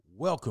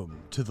Welcome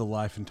to the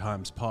Life and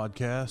Times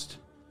podcast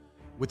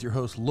with your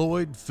host,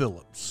 Lloyd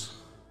Phillips.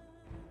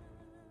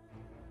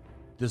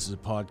 This is a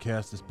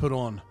podcast that's put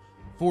on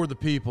for the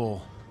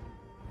people,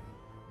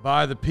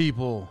 by the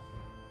people,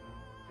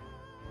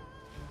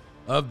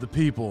 of the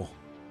people.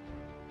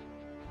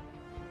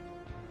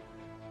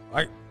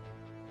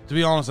 To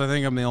be honest, I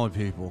think I'm the only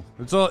people.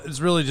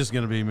 It's really just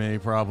going to be me,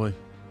 probably,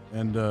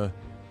 and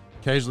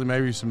occasionally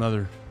maybe some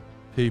other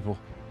people,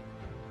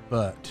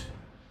 but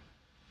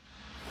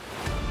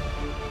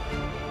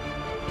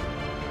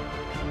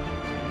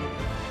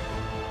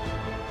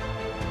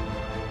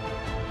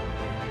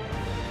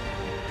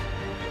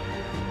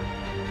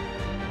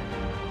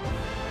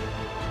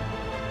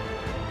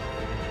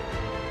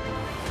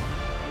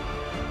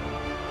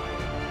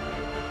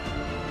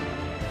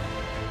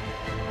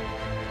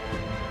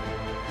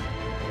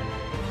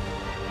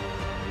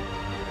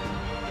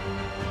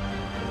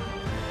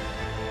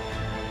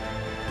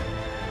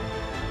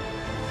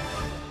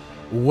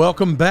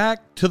welcome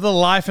back to the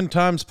Life and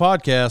Times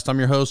podcast. I'm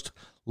your host,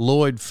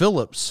 Lloyd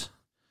Phillips.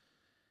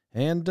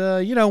 And,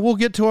 we'll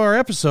get to our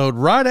episode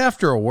right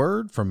after a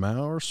word from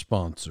our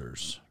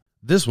sponsors.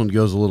 This one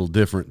goes a little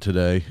different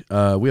today.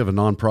 We have a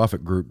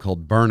nonprofit group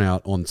called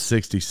Burnout on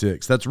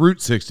 66. That's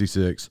Route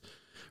 66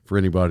 for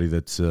anybody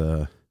that's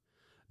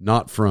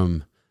not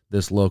from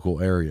this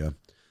local area.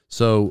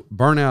 So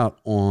Burnout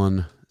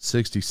on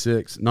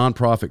 66,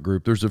 nonprofit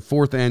group. There's a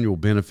 4th annual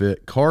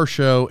benefit, car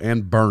show,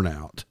 and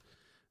burnout.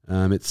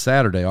 It's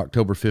Saturday,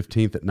 October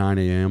 15th at 9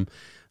 a.m.,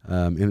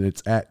 and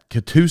it's at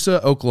Catoosa,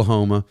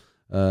 Oklahoma,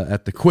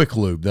 at the Quick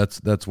Lube.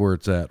 That's where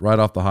it's at, right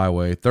off the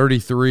highway,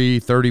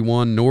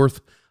 3331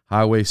 North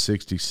Highway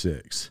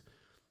 66.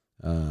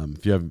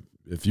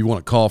 If you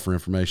want to call for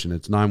information,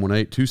 it's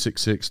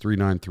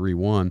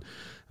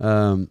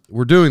 918-266-3931.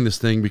 We're doing this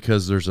thing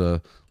because there's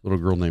a little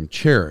girl named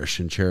Cherish,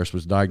 and Cherish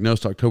was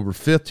diagnosed October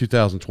 5th,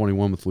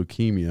 2021 with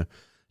leukemia.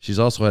 She's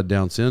also had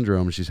Down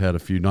syndrome, and she's had a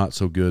few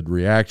not-so-good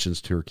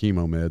reactions to her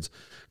chemo meds,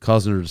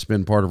 causing her to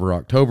spend part of her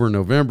October and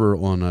November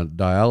on a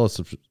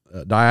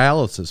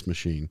dialysis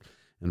machine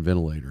and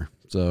ventilator.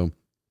 So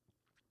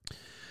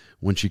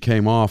when she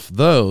came off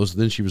those,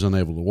 then she was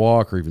unable to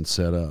walk or even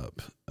set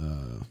up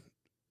on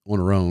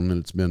her own, and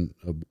it's been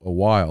a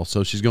while.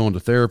 So she's going to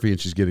therapy, and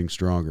she's getting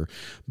stronger.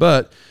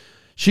 But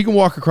she can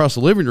walk across the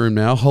living room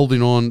now,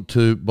 holding on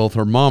to both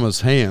her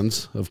mama's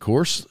hands, of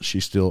course.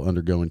 She's still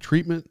undergoing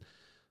treatment.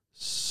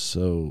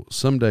 So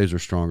some days are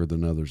stronger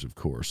than others, of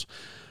course.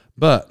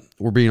 But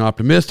we're being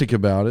optimistic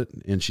about it,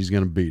 and she's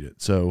going to beat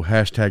it. So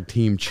hashtag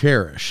Team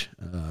Cherish.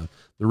 The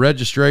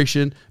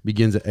registration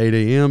begins at 8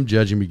 a.m.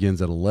 Judging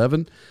begins at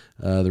 11.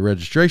 The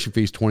registration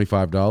fee is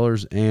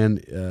 $25 and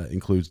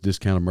includes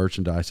discounted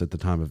merchandise at the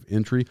time of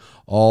entry.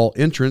 All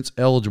entrants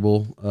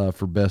eligible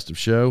for Best of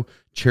Show.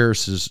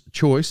 Cherish's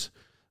choice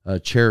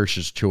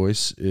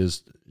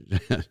is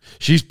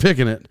she's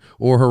picking it,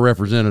 or her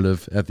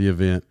representative at the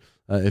event.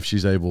 If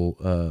she's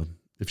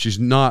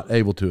not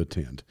able to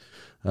attend.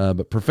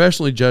 But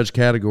professionally judged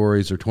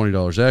categories are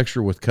 $20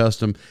 extra with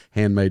custom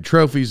handmade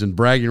trophies and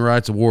bragging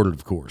rights awarded,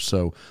 of course.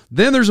 So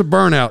then there's a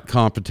burnout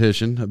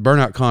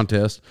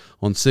contest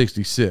on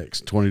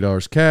 66.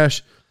 $20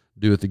 cash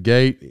due at the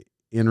gate,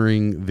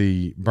 entering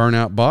the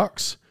burnout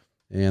box.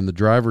 And the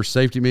driver's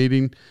safety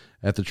meeting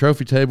at the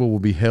trophy table will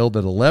be held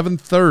at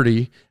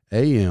 11:30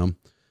 a.m.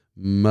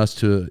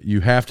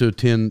 You have to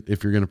attend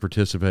if you're going to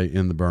participate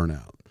in the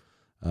burnout.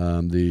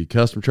 The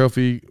custom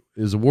trophy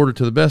is awarded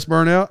to the best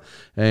burnout,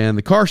 and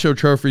the car show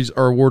trophies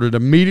are awarded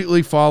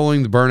immediately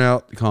following the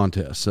burnout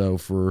contest. So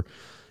for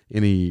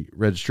any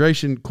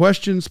registration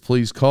questions,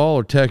 please call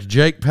or text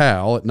Jake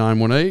Powell at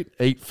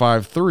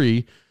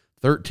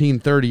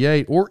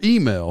 918-853-1338 or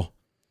email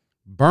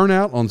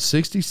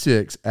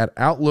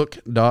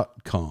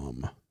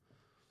burnouton66@outlook.com.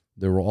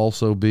 There will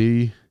also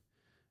be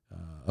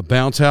a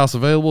bounce house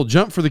available,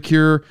 Jump for the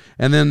Cure,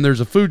 and then there's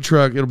a food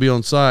truck. It'll be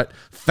on site,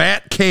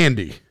 Fat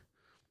Candy.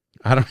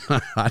 I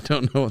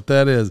don't know what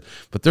that is,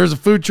 but there's a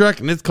food truck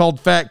and it's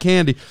called Fat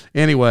Candy.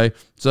 Anyway,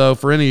 so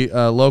for any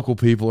local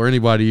people or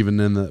anybody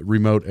even in the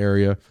remote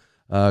area,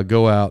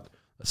 go out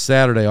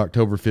Saturday,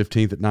 October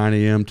 15th at 9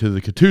 a.m. to the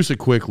Catoosa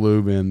Quick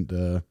Lube,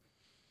 and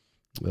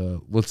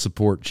let's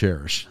support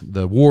Cherish,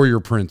 the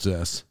warrior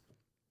princess.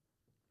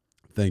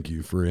 Thank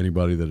you for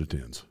anybody that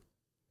attends.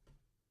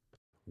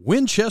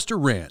 Winchester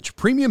Ranch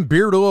premium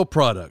beard oil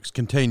products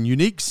contain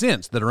unique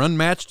scents that are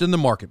unmatched in the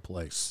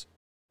marketplace.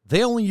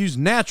 They only use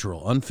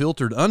natural,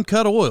 unfiltered,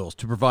 uncut oils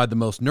to provide the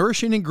most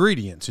nourishing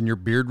ingredients in your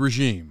beard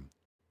regime.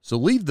 So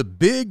leave the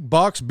big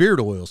box beard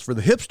oils for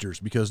the hipsters,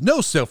 because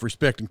no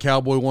self-respecting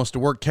cowboy wants to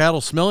work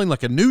cattle smelling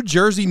like a New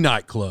Jersey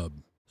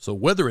nightclub. So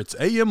whether it's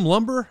AM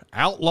Lumber,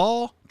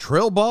 Outlaw,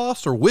 Trail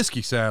Boss, or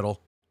Whiskey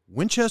Saddle,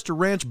 Winchester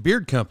Ranch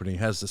Beard Company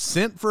has a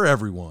scent for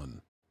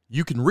everyone.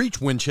 You can reach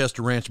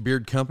Winchester Ranch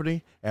Beard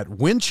Company at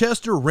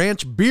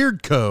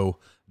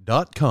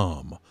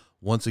WinchesterRanchBeardCo.com.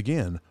 Once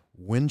again,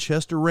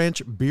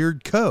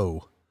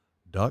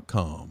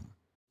 WinchesterRanchBeardCo.com.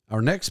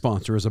 Our next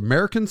sponsor is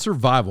American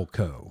Survival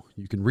Co.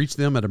 You can reach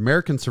them at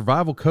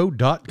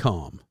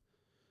AmericanSurvivalCo.com.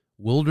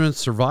 Wilderness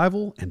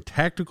Survival and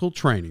Tactical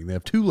Training. They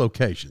have 2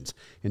 locations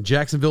in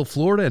Jacksonville,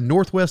 Florida, and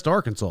Northwest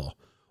Arkansas.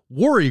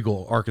 War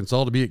Eagle,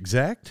 Arkansas, to be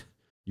exact.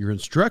 Your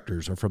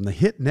instructors are from the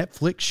hit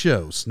Netflix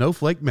show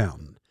Snowflake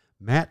Mountain,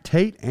 Matt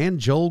Tate and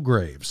Joel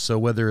Graves. So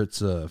whether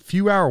it's a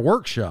few-hour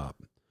workshop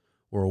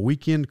or a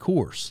weekend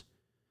course,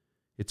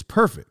 it's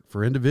perfect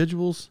for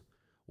individuals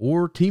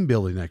or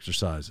team-building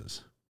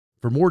exercises.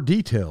 For more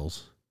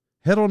details,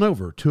 head on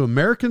over to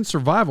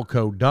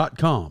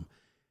AmericanSurvivalCo.com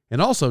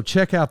and also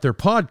check out their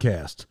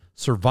podcast,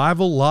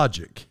 Survival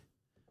Logic.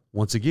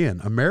 Once again,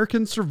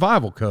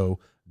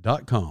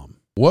 AmericanSurvivalCo.com.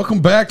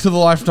 Welcome back to the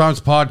Lifetimes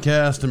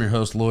Podcast. I'm your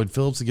host, Lloyd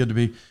Phillips. It's good to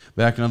be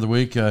back another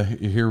week. You're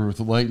here with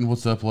Leighton.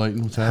 What's up,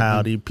 Leighton? What's happening?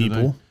 Howdy, people.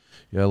 Today?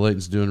 Yeah,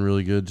 Leighton's doing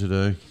really good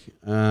today.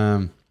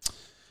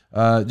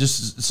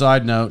 Just a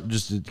side note,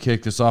 just to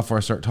kick this off before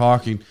I start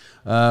talking,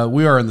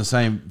 we are in the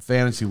same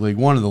fantasy league,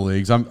 one of the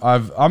leagues.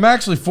 I'm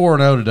actually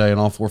 4-0 today in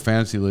all 4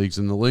 fantasy leagues.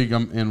 In the league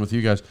I'm in with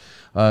you guys,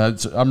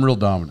 I'm real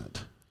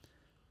dominant.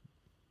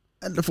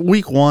 And for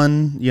week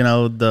 1, you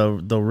know,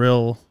 the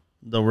real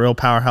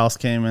powerhouse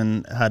came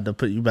and had to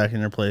put you back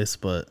in your place.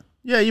 But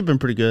yeah, you've been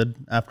pretty good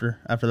after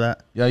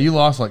that. Yeah, you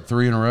lost like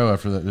 3 in a row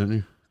after that, didn't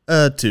you?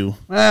 2.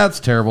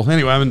 That's terrible.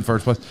 Anyway, I'm in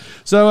first place.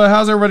 So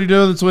how's everybody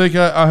doing this week?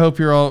 I hope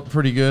you're all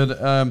pretty good.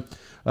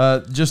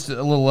 Just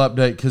a little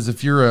update, because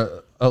if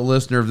you're a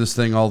listener of this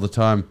thing all the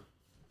time,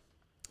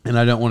 and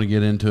I don't want to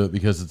get into it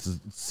because it's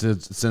a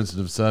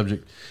sensitive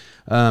subject,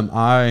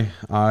 I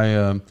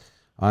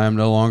am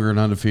no longer an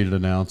undefeated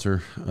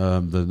announcer.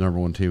 The number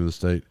 1 team in the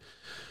state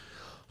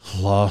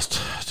lost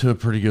to a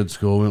pretty good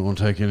school. We don't want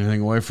to take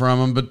anything away from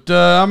them, but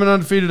I'm an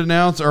undefeated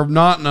announcer, or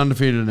not an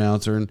undefeated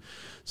announcer, and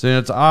so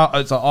it's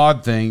an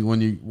odd thing when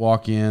you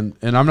walk in,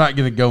 and I'm not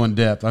going to go in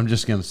depth. I'm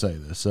just going to say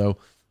this. So,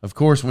 of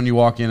course, when you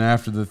walk in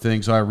after the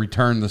thing, so I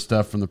return the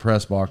stuff from the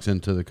press box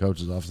into the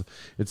coach's office.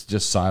 It's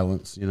just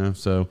silence, you know.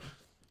 So,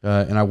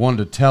 and I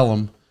wanted to tell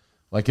them,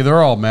 like,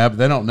 they're all mad, but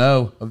they don't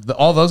know.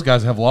 All those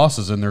guys have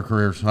losses in their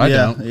careers. I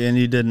don't. And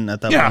you didn't at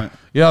that point.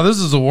 Yeah, this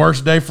is the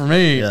worst day for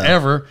me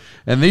ever.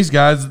 And these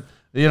guys,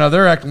 you know,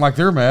 they're acting like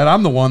they're mad.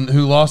 I'm the one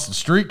who lost the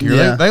streak here.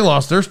 Yeah. They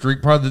lost their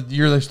streak probably the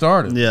year they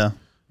started. Yeah.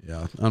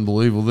 Yeah,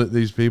 unbelievable that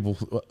these people,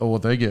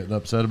 what they get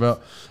upset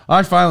about.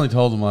 I finally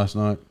told them last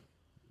night.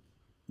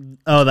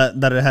 Oh,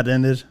 that it had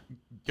ended?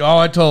 Oh,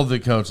 I told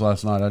the coach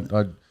last night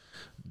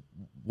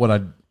what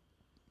I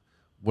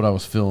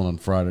was feeling on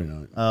Friday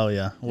night. Oh,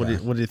 yeah. What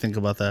do you think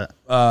about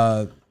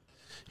that?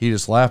 He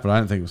just laughed, but I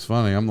didn't think it was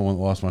funny. I'm the one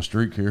that lost my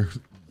streak here.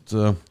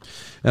 So,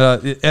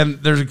 and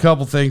there's a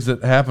couple things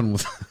that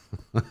happened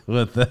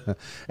with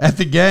at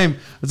the game.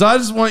 So I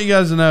just want you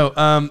guys to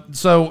know.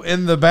 So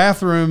in the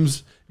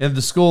bathrooms at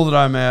the school that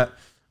I'm at,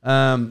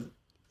 the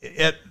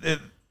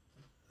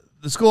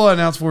school I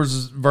announced for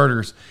is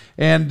Verters,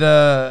 and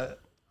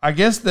I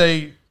guess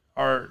they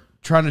are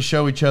trying to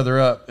show each other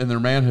up in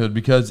their manhood,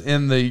 because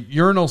in the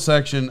urinal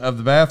section of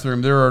the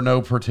bathroom there are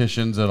no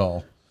partitions at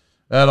all.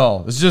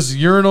 It's just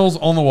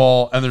urinals on the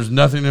wall, and there's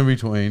nothing in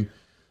between.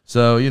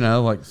 So, you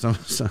know, like some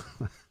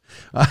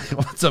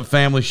what's up,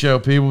 family show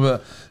people?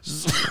 But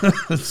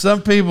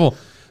some people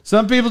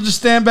just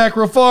stand back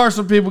real far.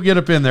 Some people get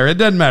up in there. It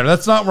doesn't matter.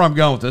 That's not where I'm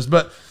going with this.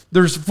 But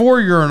there's 4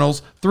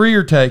 urinals, 3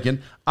 are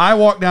taken. I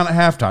walk down at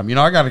halftime. You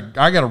know, I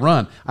gotta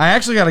run. I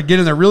actually got to get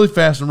in there really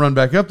fast and run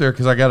back up there,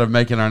 because I got to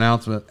make an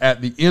announcement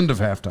at the end of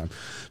halftime.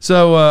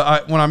 So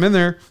when I'm in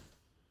there,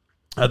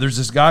 there's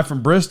this guy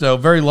from Bristow,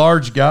 very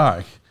large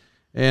guy,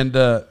 and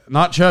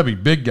not chubby,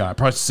 big guy,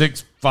 probably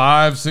 6'5",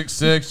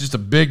 6'6", just a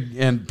big,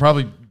 and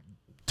probably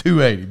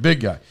 280, big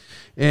guy,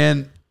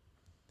 and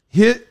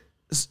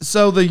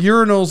so the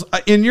urinals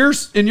in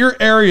your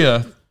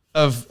area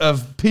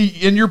of pee,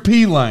 in your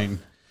pee lane,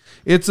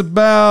 it's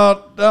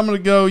about, I'm going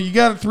to go, you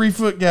got a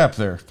 3-foot gap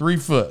there, 3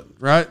 foot,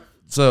 right?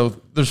 So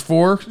there's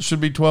 4,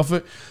 should be 12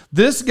 foot.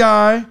 This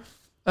guy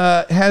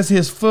has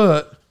his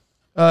foot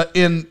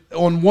on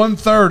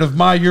 1/3 of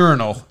my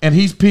urinal, and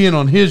he's peeing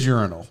on his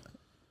urinal.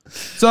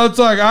 So it's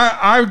like,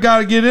 I've got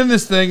to get in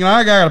this thing, and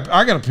I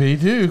got to pee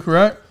too,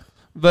 right?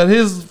 But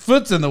his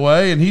foot's in the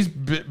way, and he's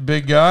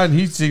big guy, and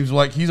he seems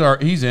like he's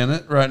in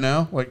it right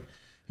now. Like,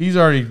 he's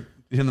already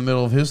in the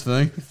middle of his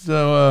thing.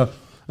 So,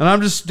 and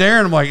I'm just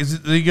staring. I'm like,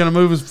 is he going to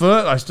move his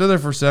foot? I stood there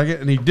for a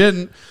second, and he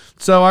didn't.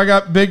 So I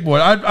got big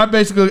boy. I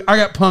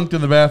got punked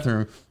in the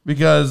bathroom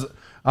because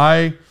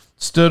I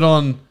stood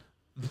on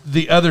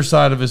the other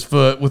side of his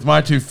foot with my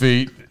 2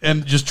 feet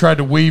and just tried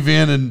to weave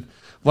in, and,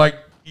 like,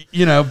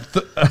 you know,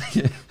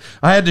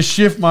 I had to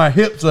shift my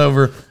hips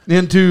over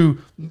into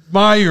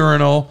my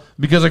urinal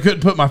because I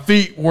couldn't put my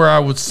feet where I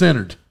was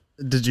centered.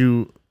 Did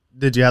you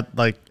have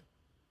to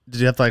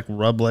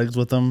rub legs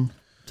with him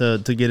to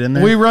get in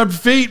there? We rubbed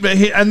feet, but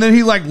then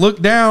he like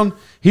looked down.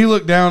 He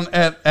looked down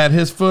at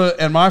his foot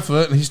and my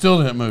foot, and he still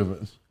didn't move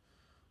it. It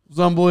was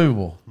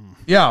unbelievable.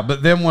 Yeah,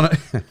 but then when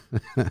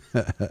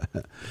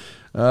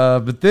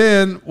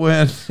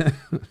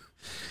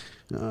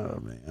oh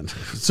man.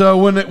 So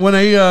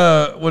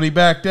when he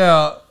backed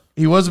out,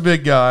 he was a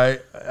big guy,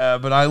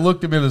 but I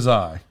looked him in his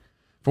eye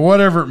for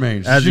whatever it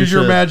means. As Just you use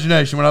your should.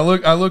 imagination. When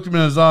I looked him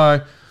in his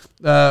eye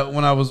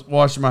when I was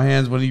washing my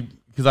hands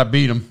because I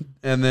beat him,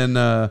 and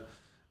then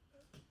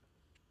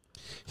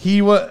he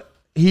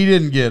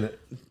didn't get it.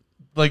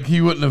 Like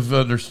he wouldn't have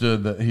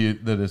understood that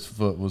his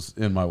foot was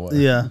in my way.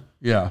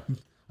 Yeah.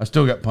 I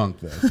still got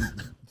punked though.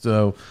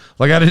 So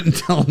like I didn't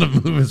tell him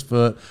to move his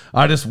foot.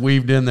 I just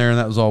weaved in there, and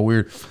that was all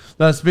weird.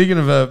 Speaking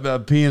of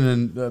peeing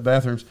in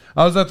bathrooms,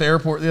 I was at the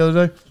airport the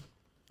other day.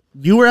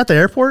 You were at the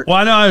airport? Well,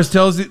 I know I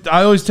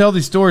always tell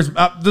these stories.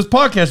 This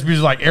podcast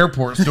is like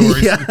airport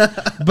stories.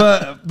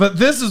 But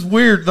this is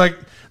weird. Like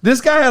this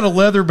guy had a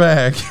leather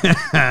bag.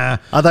 I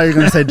thought you were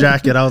going to say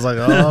jacket. I was like,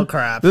 oh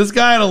crap. This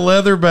guy had a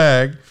leather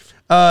bag.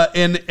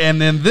 And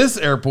in this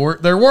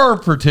airport, there were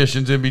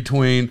partitions in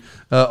between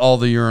all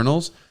the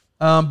urinals.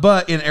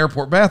 But in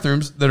airport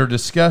bathrooms that are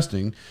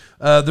disgusting,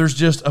 there's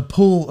just a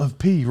pool of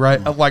pee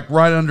right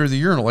under the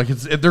urinal. Like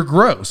they're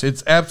gross.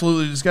 It's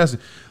absolutely disgusting.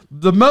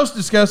 The most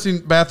disgusting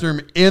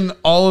bathroom in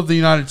all of the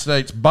United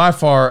States, by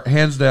far,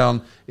 hands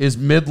down, is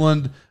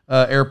Midland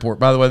Airport.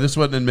 By the way, this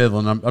wasn't in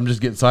Midland. I'm just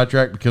getting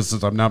sidetracked because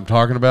since I'm not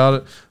talking about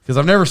it, because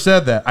I've never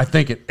said that. I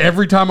think it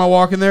every time I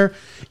walk in there.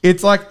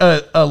 It's like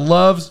a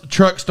Love's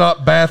truck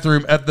stop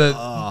bathroom at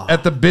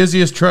the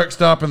busiest truck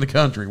stop in the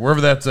country,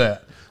 wherever that's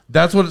at.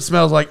 That's what it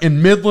smells like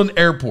in Midland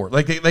Airport.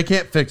 Like they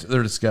can't fix it.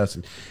 They're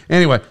disgusting.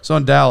 Anyway, so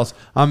in Dallas,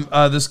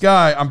 this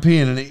guy, I'm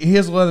peeing, and he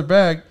has a leather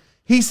bag.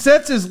 He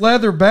sets his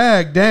leather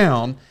bag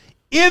down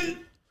in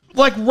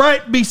like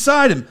right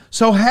beside him.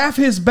 So half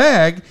his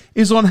bag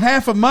is on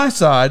half of my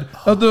side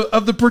of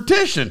the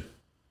partition.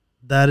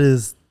 That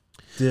is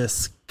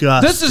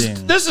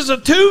disgusting. This is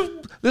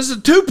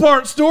a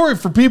two-part story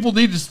for people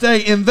who need to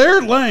stay in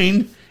their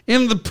lane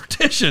in the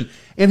partition.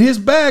 And his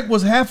bag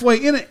was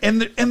halfway in it,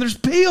 and there's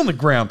pee on the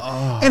ground.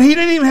 And he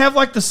didn't even have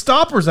like the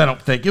stoppers, I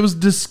don't think. It was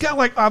disgusting.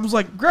 Like I was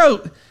like,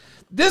 gross.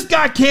 This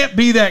guy can't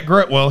be that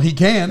great. Well, he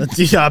can.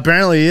 Yeah,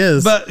 apparently he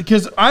is. But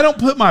because I don't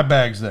put my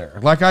bags there.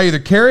 Like I either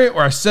carry it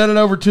or I set it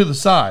over to the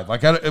side.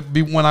 Like it'd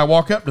be when I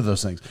walk up to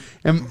those things.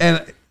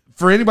 And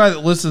for anybody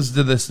that listens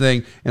to this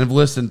thing and have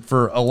listened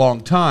for a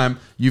long time,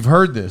 you've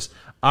heard this.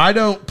 I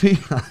don't pee.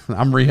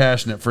 I'm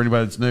rehashing it for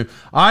anybody that's new.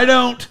 I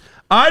don't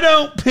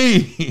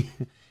pee.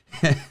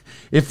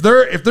 If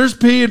there's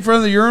pee in front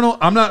of the urinal,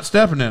 I'm not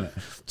stepping in it.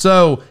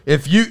 So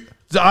if you...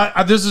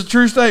 this is a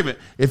true statement.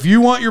 If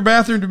you want your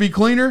bathroom to be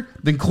cleaner,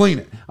 then clean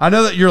it. I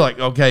know that you're like,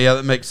 okay, yeah,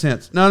 that makes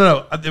sense.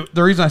 No.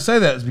 The reason I say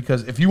that is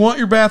because if you want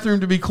your bathroom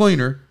to be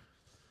cleaner,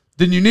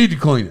 then you need to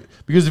clean it.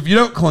 Because if you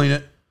don't clean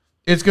it,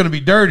 it's going to be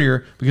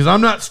dirtier because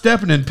I'm not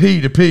stepping in pee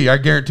to pee. I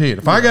guarantee it.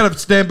 If I got to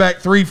stand back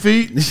 3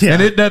 feet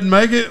and it doesn't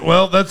make it,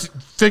 well, that's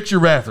fix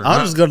your bathroom. I'll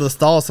just go to the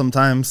stall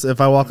sometimes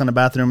if I walk in the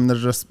bathroom and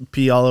there's just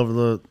pee all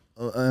over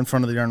in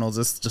front of the urinals.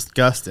 It's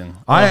disgusting.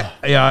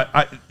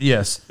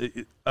 Yes.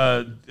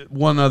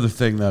 One other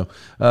thing though,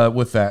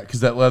 with that,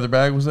 because that leather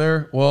bag was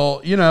there.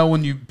 Well,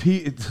 when you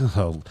pee,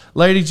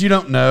 ladies, you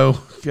don't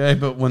know, okay,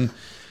 but when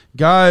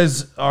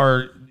guys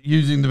are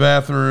using the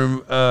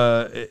bathroom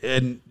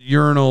and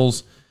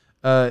urinals,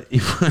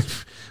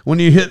 when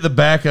you hit the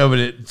back of it,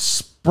 it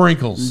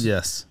sprinkles.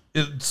 Yes,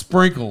 it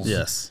sprinkles.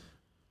 Yes.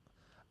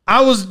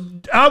 I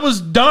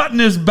was dotting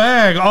his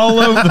bag all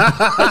over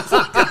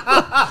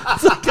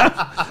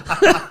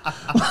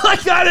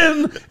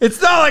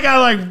it's not like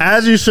I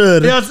as you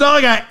should. Yeah, it's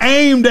not like I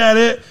aimed at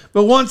it,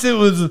 but once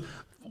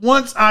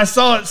I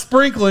saw it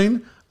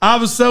sprinkling, I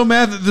was so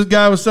mad that this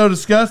guy was so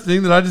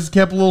disgusting that I just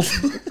kept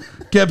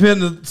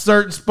hitting a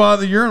certain spot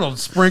of the urinal,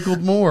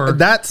 sprinkled more.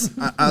 That's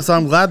so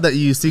I'm glad that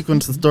you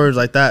sequenced the stories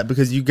like that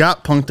because you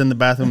got punked in the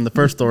bathroom in the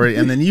first story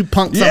and then you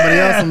punked somebody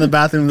else in the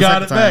bathroom the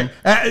second time.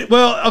 Back.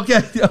 Well,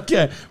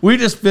 okay. We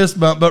just fist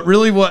bumped, but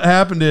really what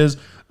happened is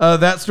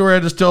that story I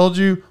just told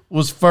you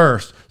was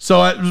first.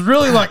 So it was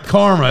really like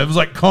karma. It was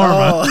like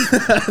karma.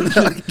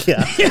 Oh.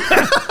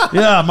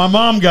 Yeah, my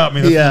mom got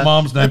me. That's my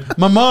mom's name.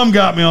 My mom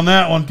got me on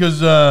that one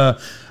because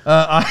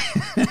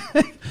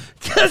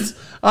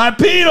I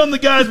peed on the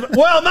guy's.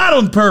 Well, not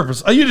on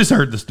purpose. You just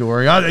heard the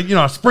story.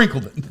 I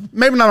sprinkled it.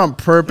 Maybe not on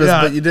purpose,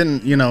 but you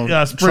didn't,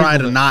 try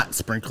to not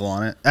sprinkle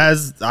on it.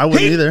 As I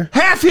wouldn't either.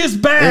 Half his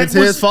bag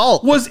his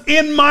fault. Was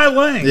in my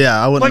lane.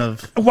 Yeah, I wouldn't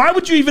have. Why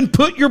would you even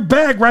put your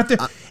bag right there?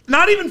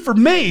 Not even for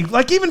me.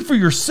 Like even for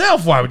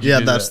yourself. Why would you?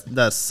 do that?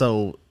 That's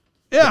so.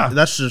 Yeah,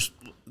 that's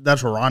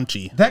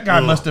raunchy. That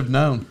guy must have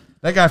known.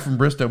 That guy from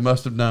Bristow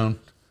must have known.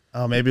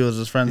 Oh, maybe it was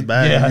his friend's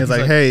bag. Yeah, he was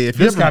like, hey, if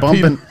you ever bump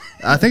in,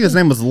 I think his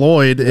name was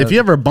Lloyd. Yeah. If you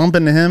ever bump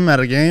into him at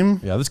a game.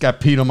 Yeah, this guy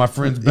peed on my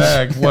friend's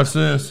bag. What's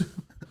this? He's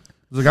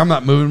like, I'm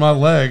not moving my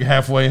leg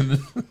halfway in.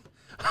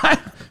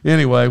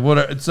 Anyway,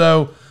 whatever.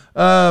 So,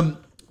 that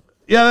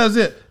was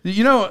it.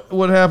 You know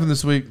what happened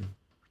this week?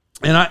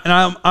 And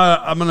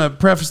I'm going to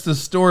preface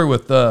this story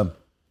with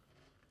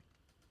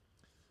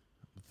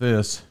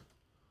this.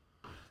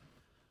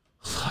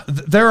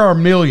 There are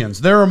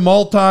millions. There are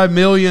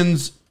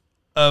multi-millions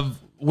of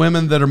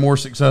women that are more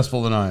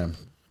successful than I am.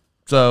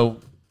 So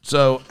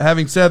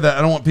having said that,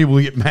 I don't want people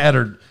to get mad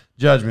or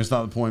judge me. It's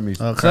not the point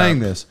of me saying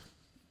this.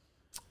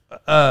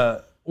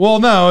 One Well,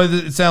 no,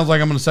 it sounds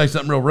like I'm going to say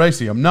something real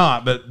racy. I'm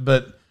not,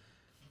 but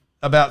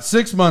about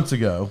 6 months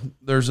ago,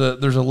 there's a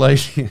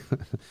lady.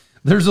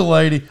 There's a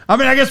lady. I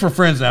mean, I guess we're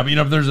friends now,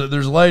 but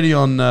there's a lady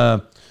on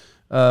a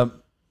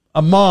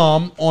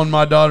mom on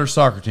my daughter's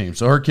soccer team.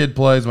 So her kid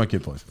plays, my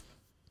kid plays.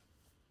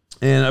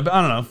 And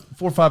I don't know,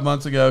 4 or 5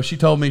 months ago, she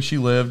told me she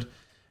lived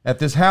at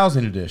this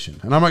housing addition,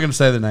 and I'm not going to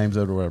say the names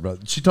of it or whatever.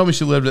 But she told me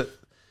she lived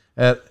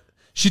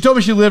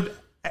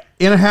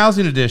in a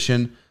housing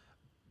addition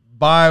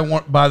by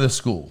this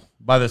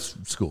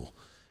school,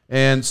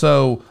 and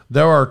so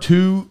there are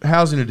 2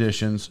 housing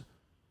additions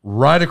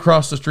right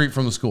across the street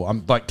from the school.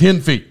 I'm like 10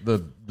 feet.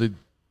 The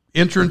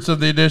entrance of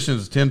the addition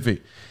is 10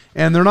 feet,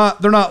 and they're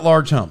not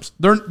large homes.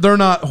 They're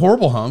not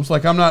horrible homes.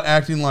 Like, I'm not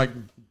acting like,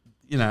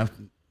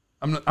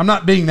 I'm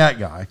not being that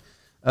guy.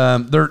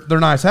 They're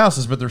nice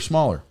houses, but they're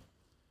smaller.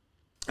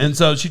 And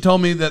so she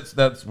told me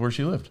that's where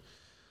she lived.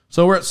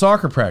 So we're at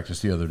soccer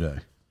practice the other day,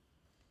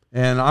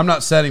 and I'm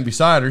not sitting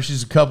beside her.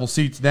 She's a couple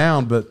seats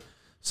down, but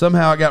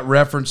somehow I got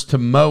referenced to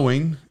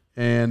mowing,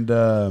 and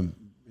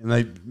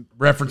they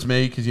referenced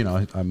me because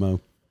I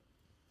mow.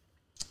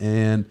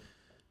 And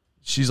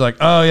she's like,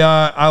 "Oh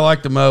yeah, I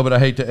like to mow, but I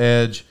hate to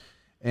edge."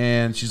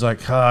 And she's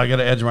like, I got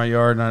to edge my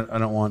yard, and I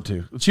don't want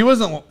to. She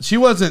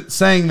wasn't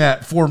saying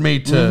that for me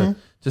to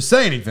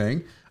say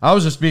anything. I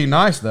was just being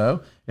nice,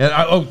 though.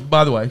 And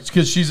by the way,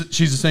 because she's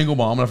a single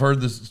mom, and I've heard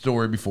this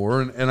story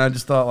before, and I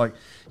just thought, like,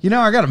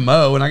 I got to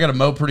mow, and I got to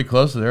mow pretty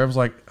close to there. I was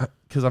like,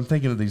 because I'm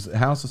thinking of these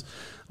houses.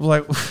 I was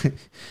like,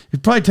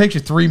 it probably takes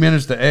you 3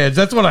 minutes to edge.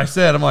 That's what I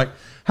said. I'm like,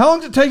 how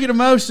long does it take you to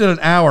mow? She said an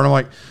hour. And I'm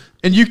like,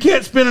 and you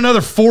can't spend another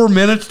 4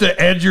 minutes to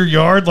edge your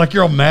yard? Like,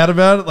 you're all mad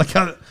about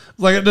it?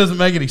 Like it doesn't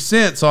make any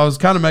sense. So I was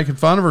kind of making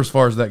fun of her as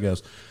far as that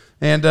goes.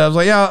 And I was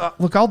like, yeah,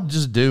 look, I'll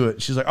just do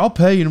it. She's like, I'll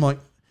pay you. And I'm like,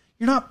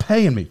 you're not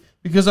paying me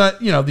because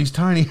these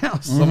tiny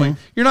houses. I'm like,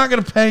 you're not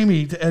going to pay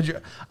me to edge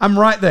your, I'm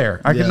right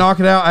there. I can knock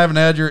it out. I have an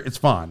edger. It's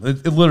fine.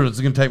 It literally is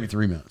going to take me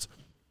 3 minutes.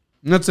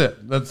 And that's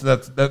it. That's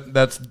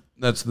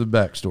the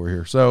backstory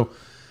here. So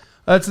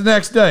that's the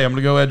next day. I'm going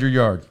to go edge your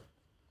yard.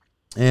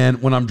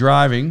 And when I'm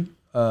driving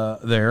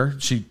there,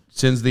 she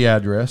sends the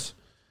address,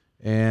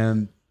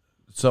 and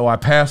so I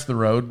passed the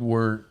road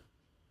where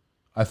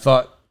I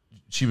thought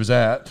she was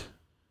at,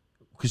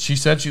 because she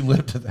said she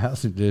lived at the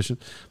housing addition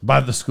by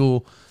the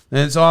school.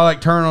 And so I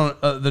turn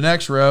on the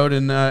next road,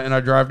 and I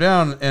drive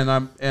down, and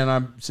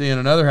I'm seeing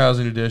another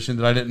housing addition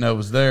that I didn't know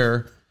was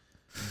there.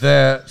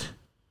 That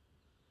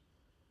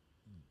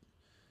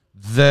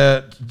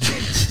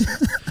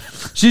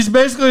she's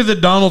basically the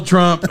Donald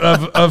Trump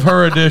of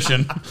her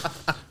addition.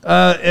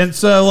 And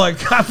so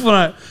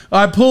when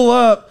I pull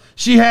up,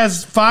 she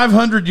has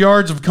 500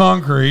 yards of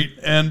concrete,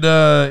 and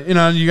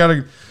you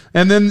gotta,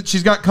 and then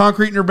she's got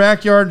concrete in her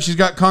backyard, and she's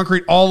got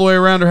concrete all the way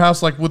around her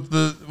house, like with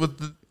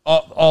the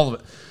all of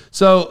it.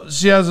 So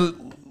she has a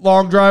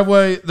long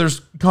driveway.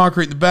 There's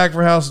concrete in the back of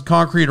her house,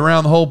 concrete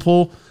around the whole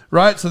pool,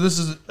 right?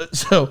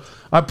 So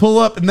I pull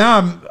up, and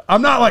now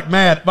I'm not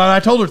mad, but I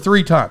told her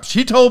 3 times.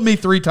 She told me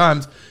 3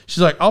 times.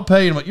 She's like, I'll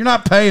pay you. I'm like, you're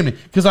not paying me,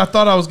 because I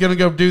thought I was going to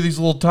go do these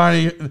little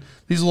tiny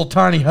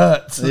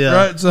huts,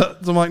 right? So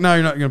I'm like, no,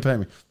 you're not going to pay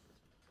me.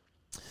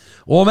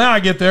 Well, now I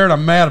get there and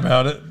I'm mad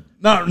about it.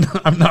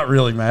 I'm not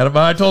really mad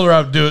about it. I told her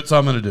I would do it, so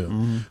I'm going to do it.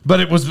 Mm-hmm.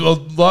 But it was a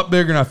lot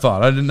bigger than I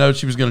thought. I didn't know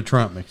she was going to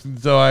trump me.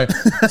 So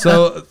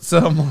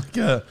I'm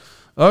like,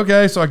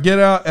 okay. So I get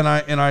out and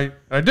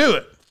I do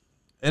it,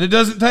 and it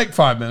doesn't take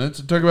 5 minutes.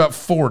 It took about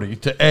 40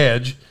 to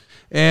edge,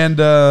 and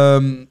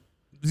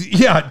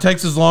it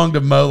takes as long to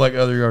mow like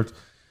other yards.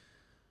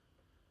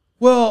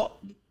 Well,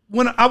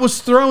 when I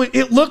was throwing,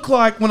 it looked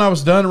like when I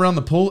was done around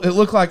the pool, it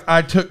looked like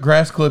I took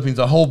grass clippings,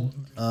 a whole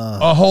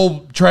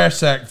trash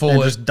sack full,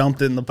 and just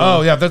dumped it in the pool.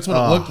 Oh yeah, that's what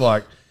it looked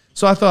like.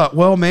 So I thought,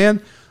 well, man,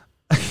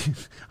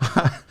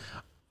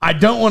 I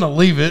don't want to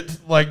leave it.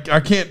 Like, I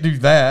can't do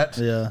that.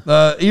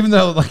 Yeah. Even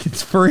though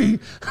it's free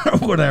or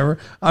whatever.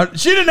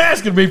 She didn't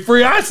ask it to be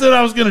free. I said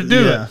I was going to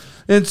do it.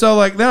 And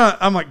so now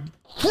I'm like,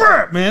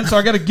 crap, man. So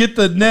I got to get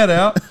the net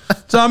out.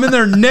 So I'm in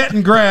there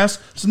netting grass.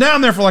 So now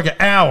I'm there for an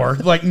hour,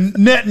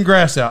 netting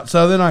grass out.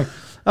 So then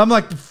I'm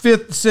the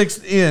 5th,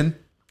 6th in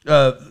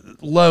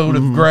load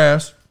of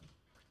grass.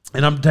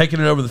 And I'm taking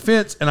it over the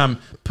fence, and I'm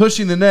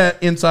pushing the net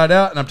inside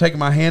out, and I'm taking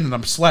my hand and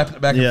I'm slapping it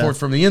back and forth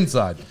from the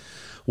inside.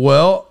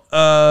 Well,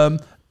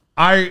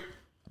 I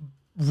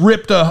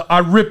ripped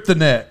the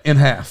net in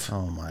half.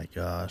 Oh my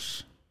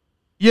gosh.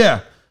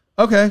 Yeah.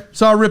 Okay.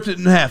 So I ripped it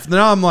in half.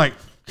 Now I'm like,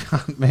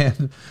 God,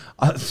 man,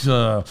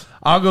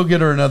 I'll go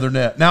get her another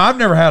net. Now, I've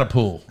never had a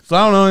pool, so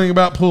I don't know anything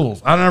about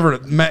pools. I never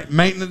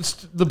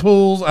maintenance the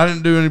pools. I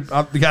didn't do any.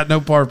 I got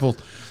no part of pools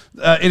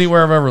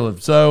anywhere I've ever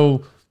lived.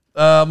 So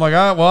I'm like,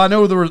 I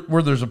know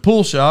where there's a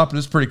pool shop, and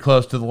it's pretty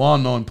close to the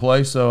lawn mowing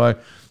place. So I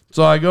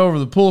go over to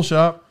the pool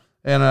shop,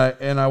 and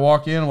I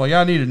walk in. I'm like,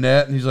 I need a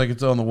net, and he's like,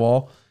 it's on the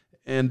wall.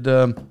 And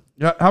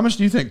how much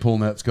do you think pool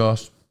nets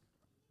cost?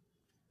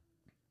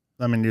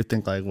 I mean, you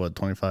think what,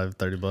 $25,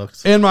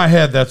 $30? In my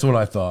head, that's what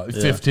I thought.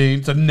 15.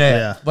 It's a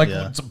net.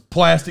 Yeah. It's a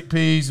plastic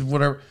piece,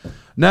 whatever.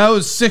 No, it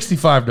was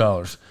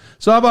 $65.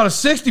 So I bought a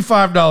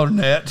 $65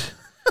 net,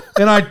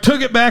 and I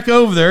took it back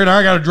over there, and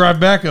I got to drive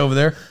back over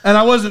there, and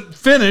I wasn't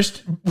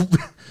finished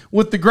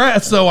with the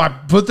grass, so I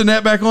put the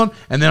net back on,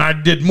 and then I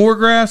did more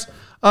grass.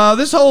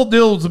 This whole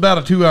deal was about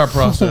a 2-hour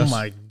process. Oh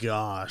my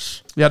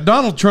gosh. Yeah,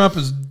 Donald Trump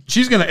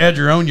she's going to edge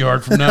her own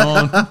yard from now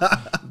on.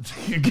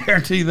 I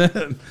guarantee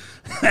that.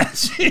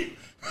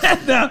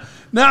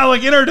 Now,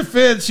 like in her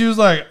defense, she was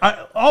like,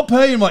 I'll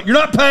pay him. Like, you're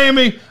not paying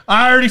me.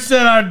 I already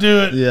said I'd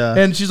do it. Yeah.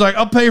 And she's like,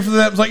 I'll pay for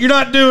that. I was like, you're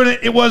not doing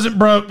it. It wasn't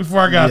broke before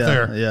I got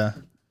there. Yeah.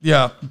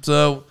 Yeah.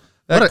 So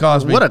that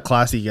cost me. What a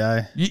classy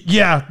guy.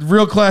 Yeah,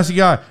 real classy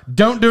guy.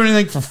 Don't do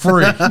anything for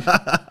free.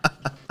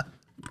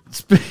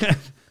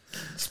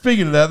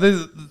 Speaking of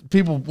that,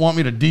 people want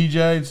me to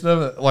DJ and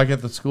stuff, like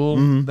at the school.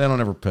 Mm-hmm. They don't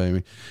ever pay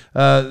me.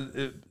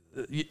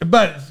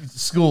 But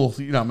school,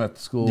 I'm at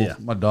the school. Yeah.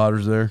 My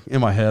daughter's there.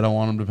 In my head, I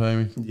want them to pay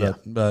me. Yeah.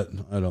 But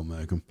I don't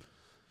make them.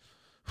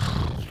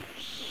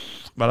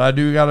 But I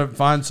do got to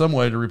find some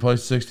way to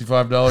replace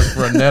 $65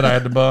 for a net I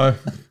had to buy.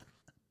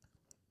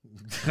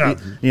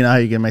 You know how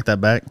you can make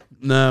that back?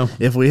 No.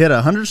 If we hit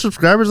 100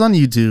 subscribers on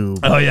YouTube.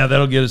 Oh, yeah,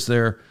 that'll get us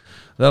there.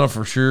 That'll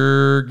for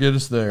sure get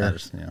us there.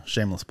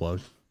 Shameless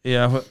plug.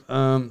 Yeah.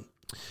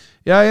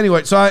 Yeah.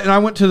 Anyway, so I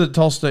went to the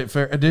Tulsa State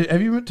Fair.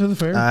 Have you went to the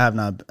fair? I have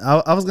not.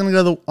 I was gonna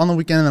go on the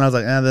weekend, and I was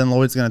like, then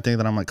Lloyd's gonna think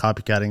that I'm like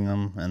copycatting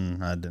them,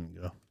 and I didn't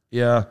go.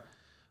 Yeah,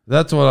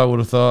 that's what I would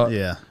have thought.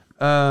 Yeah.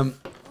 I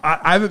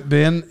haven't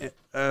been.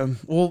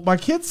 Well, my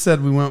kids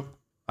said we went.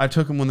 I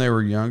took them when they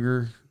were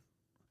younger.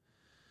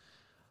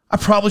 I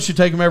probably should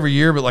take them every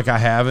year, but like I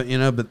haven't,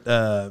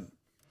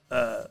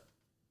 But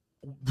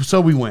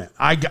so we went.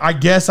 I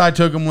guess I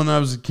took them when I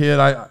was a kid.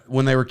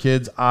 When they were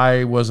kids,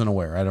 I wasn't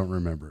aware. I don't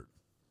remember it.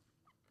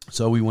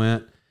 So we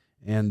went,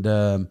 and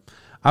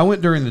I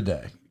went during the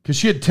day because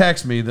she had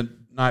texted me the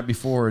night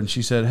before, and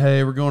she said,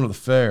 "Hey, we're going to the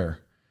fair.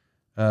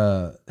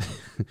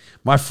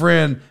 My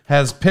friend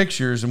has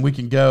pictures, and we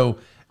can go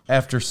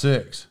after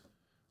 6."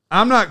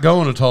 I'm not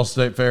going to Tulsa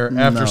State Fair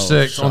after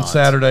 6 on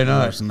Saturday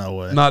night. There's no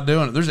way. Not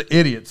doing it. There's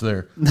idiots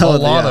there. A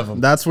lot of them.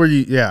 That's where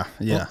you. Yeah.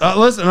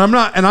 Listen, I'm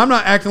not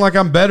acting like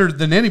I'm better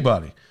than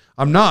anybody.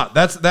 I'm not.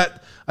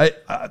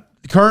 I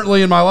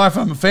currently in my life,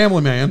 I'm a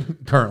family man.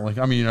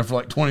 Currently, I mean, for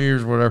like 20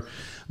 years or whatever.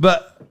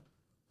 But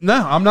no,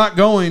 I'm not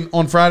going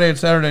on Friday and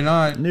Saturday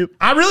night. Nope.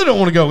 I really don't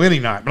want to go any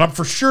night, but I'm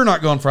for sure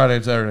not going Friday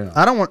and Saturday night.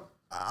 I don't want.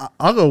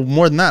 I'll go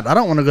more than that. I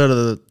don't want to go to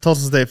the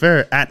Tulsa State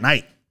Fair at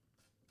night.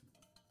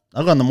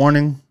 I'll go in the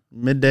morning,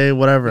 midday,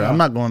 whatever. Yeah. I'm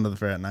not going to the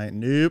fair at night.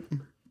 Nope.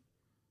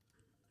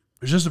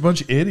 There's just a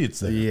bunch of idiots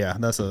there. Yeah,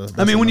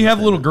 I mean, when you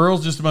have little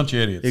girls, just a bunch of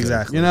idiots.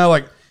 Exactly.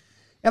 There.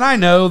 And I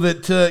know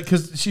that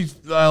because she's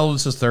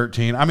oldest is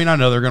 13. I mean, I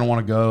know they're going to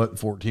want to go at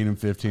 14 and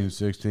 15 and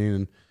 16,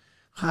 and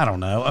I don't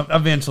know.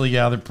 Eventually,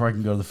 yeah, they probably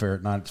can go to the fair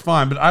at night. It's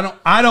fine, but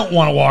I don't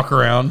want to walk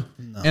around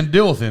and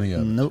deal with any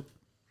of it. Nope.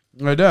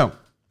 I don't.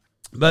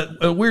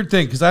 But a weird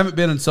thing, because I haven't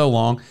been in so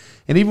long,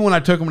 and even when I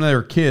took them when they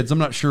were kids, I'm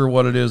not sure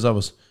what it is I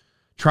was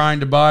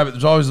trying to buy, but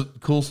there's always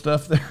cool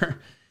stuff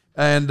there.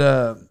 And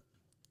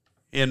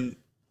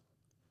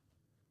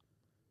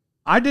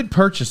I did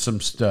purchase some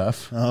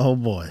stuff. Oh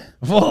boy.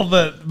 Well,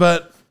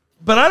 but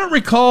I don't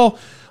recall,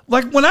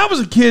 like when I was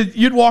a kid,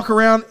 you'd walk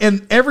around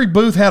and every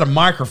booth had a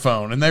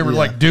microphone and they were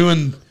like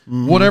doing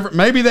whatever.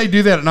 Maybe they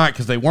do that at night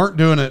because they weren't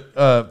doing it.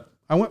 I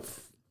went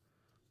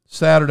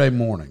Saturday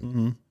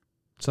morning.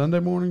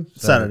 Sunday morning?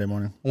 Saturday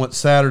morning. I went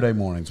Saturday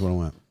mornings when I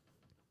went.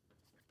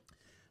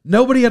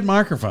 Nobody had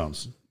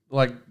microphones.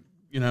 Like,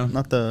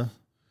 Not the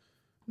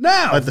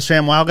no. like the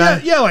ShamWow guy.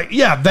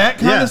 That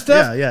kind of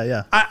stuff.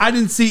 Yeah. I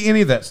didn't see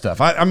any of that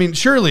stuff. I mean,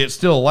 surely it's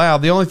still allowed.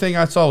 The only thing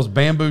I saw was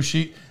bamboo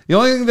sheet. The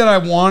only thing that I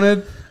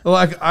wanted,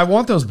 I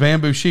want those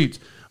bamboo sheets,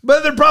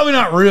 but they're probably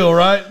not real,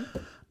 right?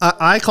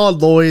 I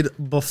called Lloyd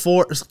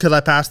before because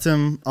I passed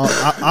him.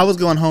 I was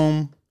going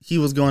home. He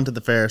was going to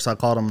the fair, so I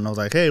called him and I was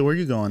like, "Hey, where are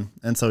you going?"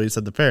 And so he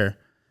said the fair.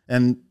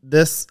 And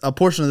a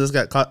portion of this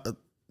got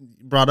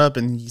brought up,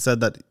 and he said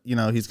that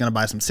he's going to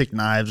buy some sick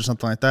knives or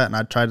something like that. And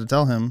I tried to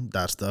tell him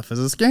that stuff is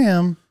a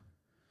scam.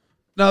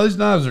 No,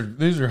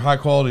 these are high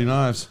quality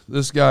knives.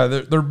 This guy,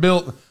 they're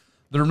built.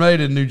 They're made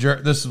in New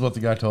Jersey. This is what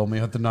the guy told me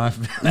at the knife.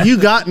 You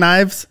got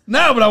knives?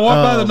 No, but I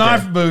walked by the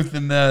knife booth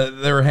and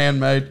they were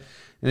handmade.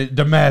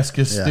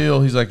 Damascus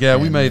steel. He's like,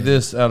 we made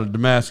this out of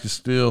Damascus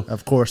steel.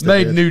 Of course,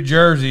 made in New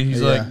Jersey.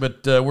 He's like,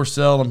 but we're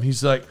selling them.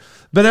 He's like,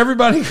 but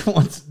everybody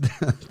wants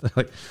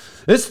like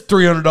this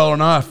 $300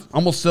 knife.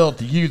 I'm gonna sell it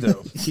to you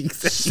though,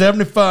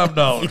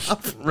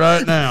 $75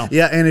 right now.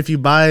 Yeah, and if you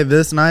buy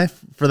this knife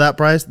for that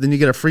price, then you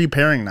get a free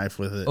paring knife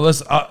with it.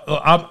 Listen,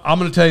 I'm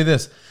going to tell you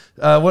this.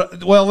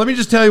 Well, let me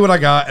just tell you what I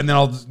got, and then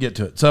I'll just get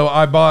to it. So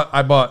I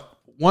bought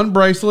one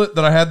bracelet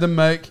that I had them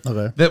make.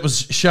 Okay. That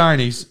was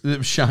shinies. It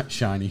was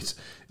shinies.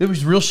 It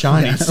was real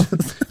shinies. Yeah.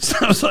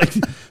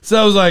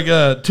 so I was like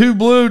 2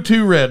 blue,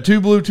 2 red, 2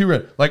 blue, 2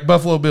 red, like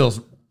Buffalo Bills.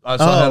 I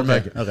saw how to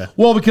make it. Okay.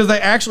 Well, because they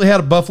actually had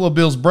a Buffalo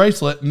Bills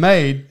bracelet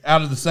made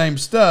out of the same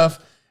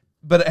stuff,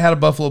 but it had a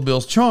Buffalo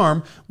Bills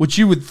charm, which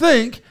you would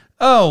think,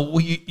 oh,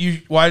 well,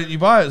 you why did you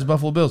buy it? It's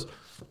Buffalo Bills.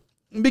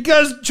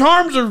 Because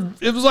charms are,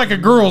 it was like a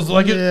girl's,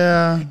 like it,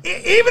 Yeah.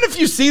 even if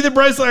you see the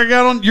bracelet I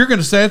got on, you're going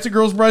to say it's a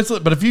girl's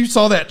bracelet. But if you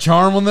saw that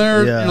charm on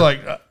there, Yeah. you're like,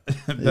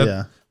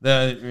 Yeah.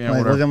 Like,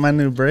 whatever. look at my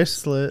new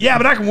bracelet. Yeah,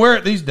 but I can wear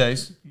it these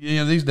days. You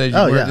know, these days you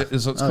wear yeah. it,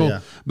 so it's Oh, cool. yeah.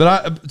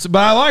 But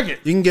I like it.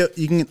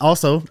 You can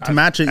also to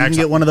match it. You can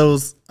get one of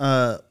those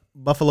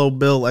Buffalo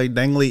Bill like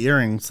dangly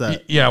earrings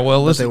that Yeah,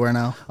 well, listen, they wear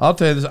now. I'll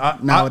tell you this.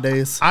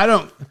 Nowadays. I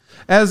don't.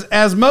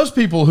 As most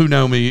people who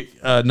know me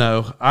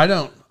know, I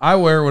don't. I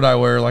wear what I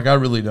wear. Like I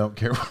really don't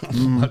care.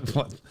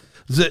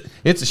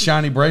 It's a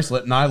shiny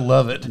bracelet, and I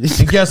love it.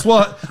 And guess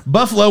what?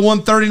 Buffalo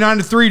won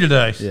 39-3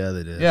 today. Yeah,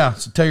 they did. Yeah,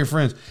 so tell your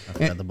friends. I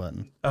forgot the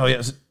button. Oh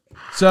yes.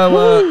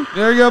 So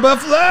there you go,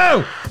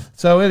 Buffalo.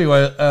 So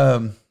anyway,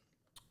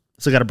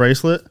 So you got a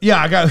bracelet? yeah,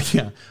 I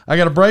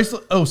got a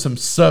bracelet. Oh, some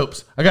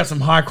soaps. I got some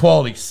high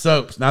quality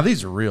soaps. Now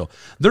these are real.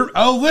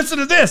 Listen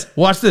to this.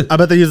 Watch this. I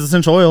bet they use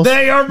essential oils.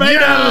 They are made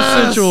out of Yes!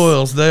 essential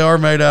oils. They are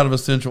made out of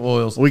essential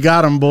oils. We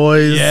got them,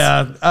 boys.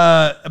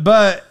 Yeah,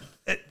 but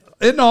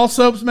isn't all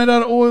soaps made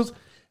out of oils?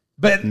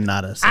 But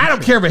Not I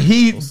don't care. But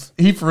he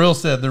for real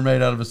said they're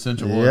made out of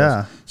essential oils.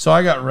 Yeah. So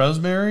I got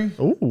rosemary.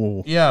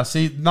 Ooh. Yeah.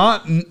 See,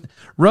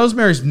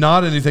 rosemary's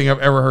not anything I've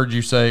ever heard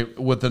you say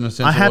with an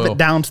essential I have oil. it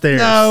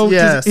downstairs. No.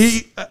 Yes.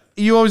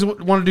 You always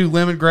want to do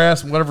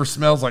lemongrass and whatever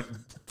smells like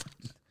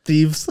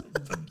Thieves.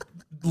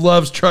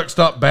 Love's truck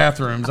stop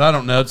bathrooms. I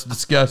don't know. It's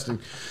disgusting.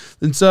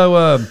 And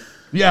so,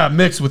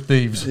 mixed with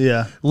thieves.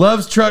 Yeah.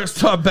 Love's truck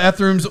stop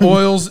bathrooms,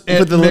 oils, and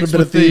With a little mixed bit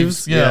with of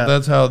thieves. Yeah, Yeah.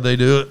 that's how they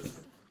do it.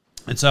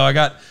 And so I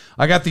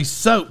got these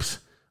soaps,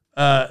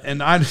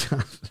 and I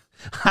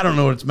don't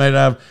know what it's made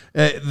out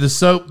of. The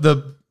soap,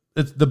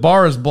 the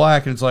bar is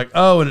black, and it's like,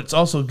 and it's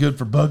also good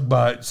for bug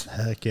bites.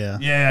 Heck yeah.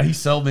 Yeah, he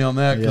sold me on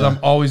that because Yeah. I'm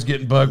always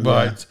getting bug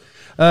bites.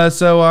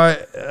 So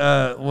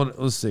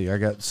let's see. I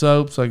got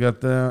soaps. I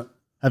got that.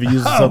 Have you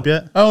used the soap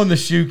yet? Oh, and the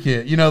shoe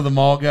kit. You know, the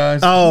mall guys.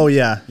 Oh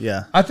yeah,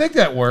 yeah. I think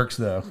that works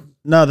though.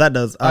 No, that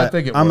does. I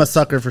think it I'm works. a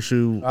sucker for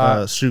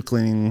shoe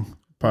cleaning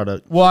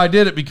product. Well, I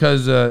did it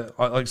because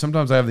like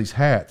sometimes I have these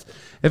hats.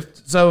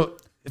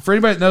 For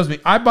anybody that knows me,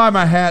 I buy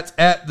my hats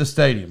at the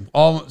stadium.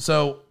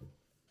 So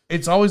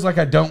it's always like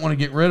I don't want to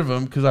get rid of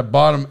them because I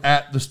bought them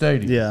at the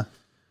stadium. Yeah.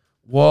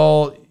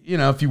 Well, you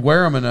know, if you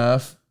wear them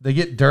enough, they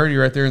get dirty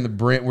right there in the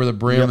brim, where the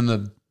brim and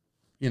the,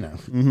 you know.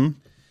 Mm-hmm.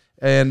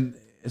 And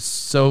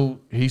so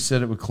he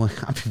said it would clean.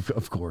 I mean,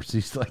 of course,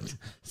 he's like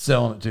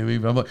selling it to me.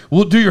 But I'm like,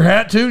 "Well, do your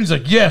hat too?" And he's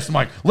like, "Yes." I'm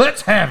like,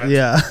 "Let's have it."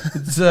 Yeah.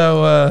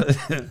 So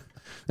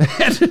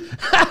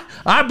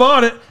I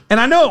bought it, and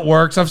I know it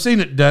works. I've seen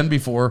it done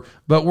before.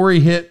 But where he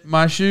hit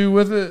my shoe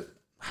with it,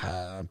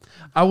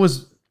 I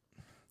was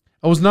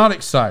not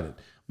excited.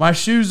 My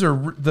shoes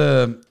are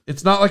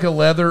it's not like a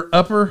leather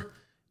upper.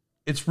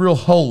 It's real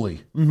holy.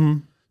 Mm-hmm.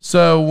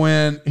 So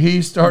when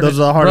he started, Those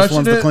are the hardest brushing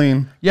ones to it-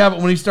 clean. Yeah, but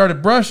when he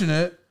started brushing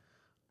it,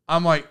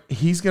 I'm like,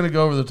 he's going to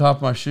go over the top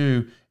of my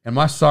shoe, and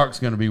my sock's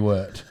going to be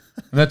wet.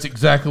 And that's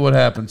exactly what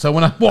happened. So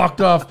when I walked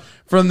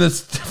off from the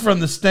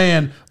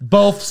stand,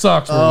 both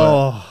socks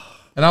were wet.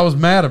 And I was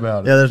mad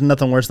about it. Yeah, there's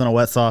nothing worse than a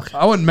wet sock.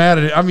 I wasn't mad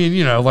at it. I mean,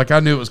 you know, like I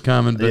knew it was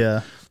coming. But,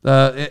 Yeah.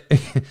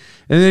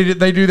 and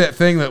they do that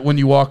thing that when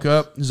you walk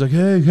up, it's like,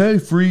 hey,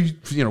 free,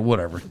 you know,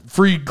 whatever,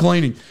 free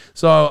cleaning.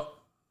 So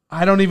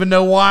I don't even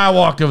know why I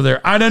walked over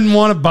there. I didn't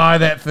want to buy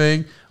that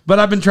thing, but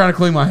I've been trying to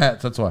clean my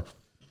hats. That's why.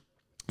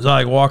 So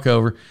I walk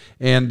over,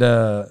 and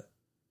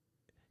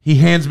he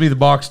hands me the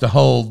box to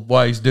hold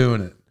while he's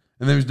doing it.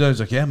 And then he's done. He's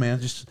like, "Yeah, man,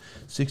 just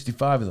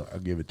 65." He's like, "I'll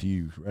give it to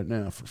you right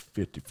now for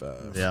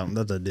 55." Yeah,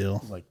 that's a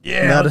deal. Like,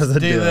 yeah, That is let's a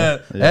do deal.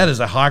 that. Yeah. That is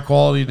a high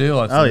quality deal.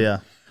 I Oh think. yeah.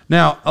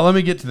 Now, let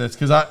me get to this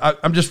because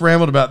I'm just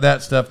rambled about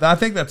that stuff. I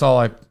think that's all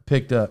I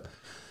picked up.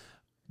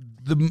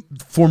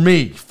 For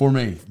me,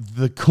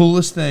 the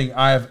coolest thing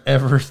I have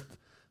ever,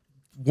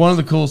 one of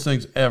the coolest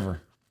things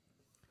ever.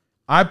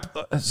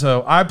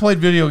 I played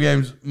video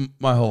games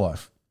my whole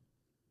life.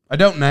 I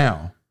don't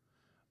now.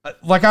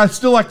 Like, I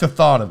still like the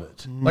thought of it.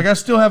 Mm-hmm. Like, I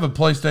still have a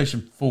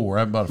PlayStation 4. I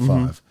have about a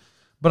 5.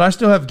 But I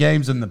still have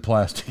games in the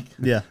plastic.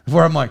 Yeah.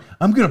 Where I'm like,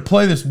 I'm going to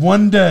play this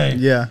one day.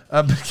 Yeah.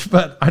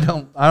 But I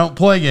don't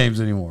play games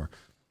anymore.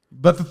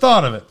 But the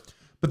thought of it.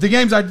 But the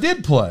games I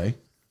did play,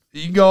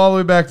 you can go all the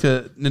way back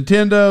to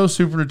Nintendo,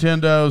 Super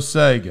Nintendo,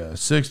 Sega,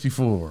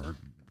 64,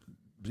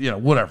 you know,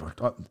 whatever.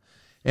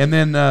 And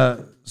then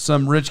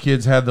some rich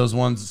kids had those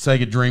ones,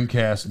 Sega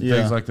Dreamcast and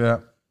things like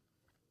that.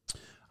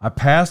 I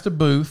passed a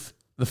booth,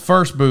 the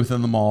first booth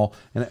in the mall,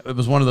 and it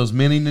was one of those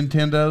mini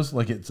Nintendos.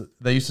 Like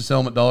they used to sell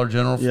them at Dollar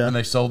General, and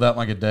they sold out in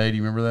like a day. Do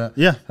you remember that?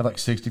 Yeah. Had like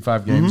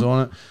 65 games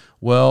on it.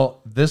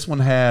 Well, this one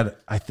had,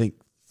 I think,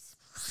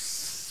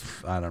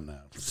 I don't know,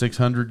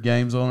 600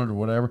 games on it or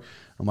whatever.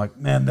 I'm like,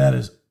 man, that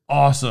is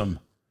awesome.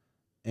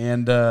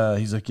 And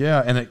he's like,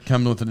 yeah. And it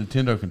comes with a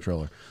Nintendo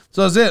controller.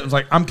 So that's it. I was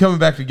like, I'm coming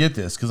back to get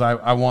this because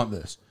I want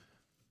this.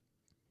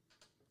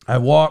 I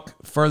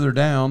walk further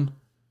down.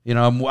 You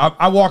know,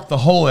 I walk the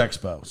whole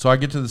expo. So I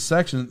get to the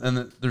section,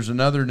 and there's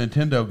another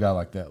Nintendo guy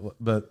like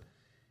that.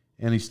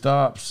 And he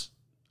stops.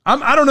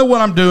 I don't know what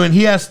I'm doing.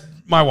 He asked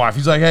my wife.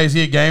 He's like, hey, is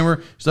he a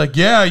gamer? She's like,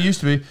 yeah, I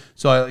used to be.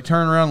 So I like,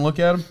 turn around and look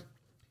at him.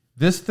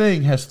 This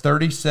thing has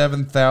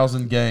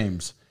 37,000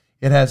 games.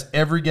 It has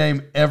every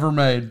game ever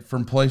made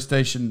from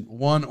PlayStation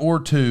 1 or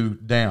 2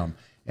 down.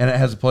 And it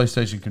has a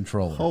PlayStation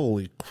controller.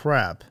 Holy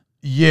crap.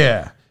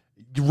 Yeah,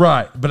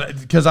 right. But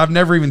because I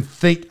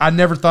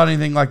never thought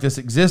anything like this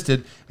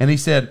existed. And he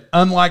said,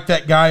 unlike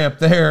that guy up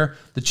there,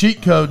 the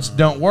cheat codes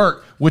don't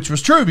work, which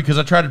was true because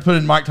I tried to put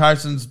in Mike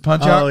Tyson's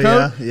punch out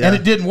code and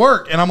it didn't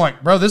work. And I'm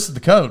like, bro, this is the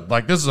code.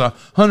 Like, this is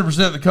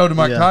 100% the code of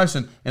Mike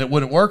Tyson, and it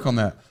wouldn't work on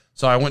that.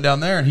 So I went down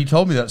there and he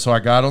told me that. So I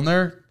got on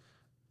there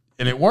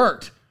and it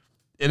worked.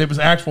 And it was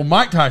actual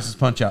Mike Tyson's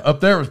punch out. Up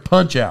there was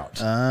punch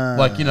out.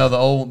 Like, you know, the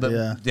old.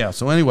 Yeah.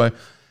 So anyway,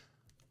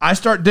 I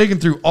start digging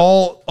through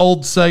all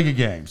old Sega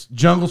games.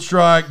 Jungle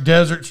Strike,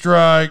 Desert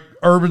Strike,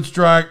 Urban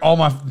Strike, all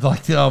my,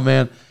 like, oh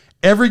man.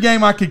 Every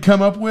game I could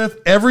come up with,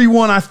 every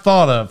one I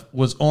thought of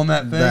was on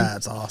that thing.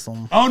 That's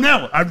awesome. Oh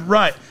no, I'm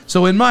right.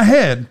 So in my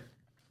head,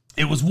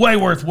 it was way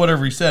worth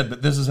whatever he said,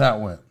 but this is how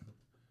it went.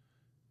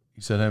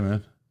 He said, hey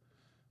man,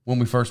 when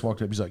we first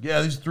walked up, he's like,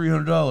 yeah, these are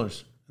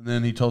 $300. And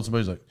then he told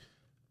somebody, he's like,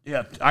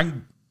 yeah, I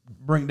can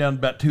bring it down to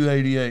about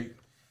 $288.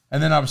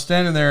 And then I was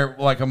standing there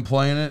like I'm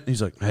playing it.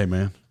 He's like, hey,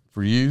 man,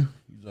 for you?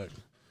 He's like,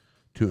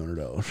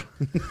 $200.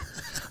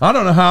 I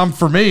don't know how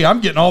for me.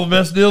 I'm getting all the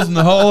best deals in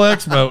the whole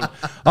expo.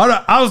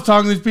 I was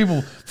talking to these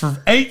people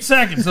for 8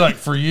 seconds. Like,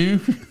 for you?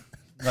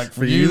 Like,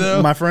 for you,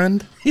 though? My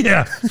friend?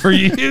 Yeah, for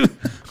you.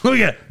 Look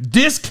at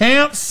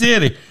Discount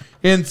City.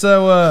 And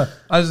so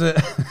I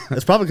said,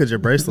 it's probably because your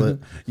bracelet.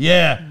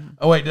 Yeah.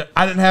 Oh, wait,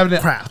 I didn't have it.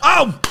 Crap.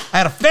 Oh, I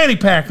had a fanny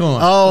pack on.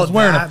 Oh, I was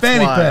wearing a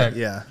fanny pack.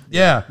 Yeah.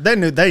 Yeah. They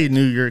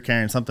knew you were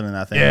carrying something in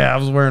that thing. Yeah, I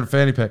was wearing a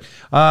fanny pack.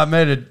 I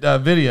made a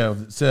video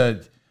that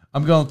said,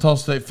 I'm going to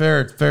Tulsa State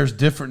Fair. Fair's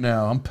different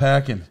now. I'm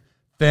packing.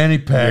 Fanny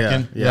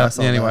packing. Yeah.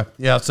 Anyway. That.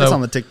 Yeah. So it's on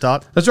the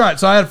TikTok. That's right.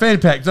 So I had a fanny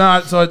pack.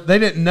 So they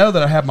didn't know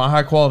that I had my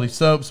high quality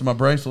soaps and my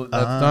bracelet at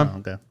the time.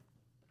 Okay.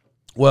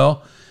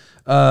 Well,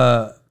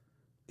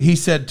 he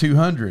said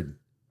 200.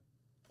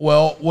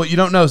 Well, what you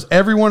don't know is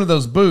every one of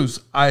those booths,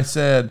 I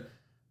said,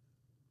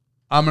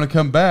 I'm going to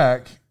come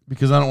back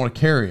because I don't want to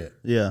carry it.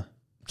 Yeah.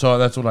 So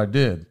that's what I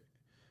did.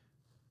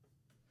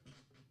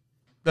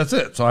 That's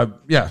it. So I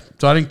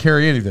didn't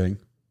carry anything.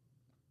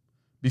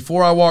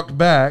 Before I walked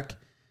back,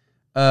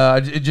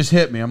 it just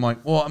hit me. I'm like,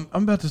 well,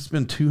 I'm about to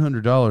spend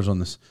 $200 on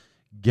this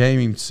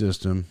gaming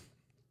system.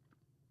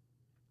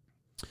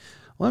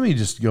 Let me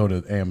just go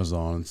to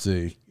Amazon and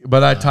see.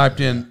 But I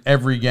typed in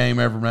every game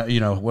ever,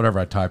 whatever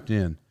I typed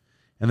in.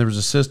 And there was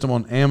a system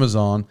on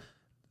Amazon,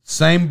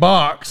 same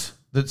box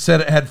that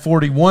said it had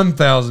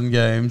 41,000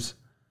 games.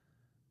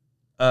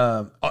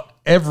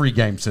 Every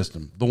game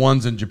system, the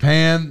ones in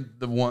Japan,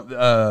 the one,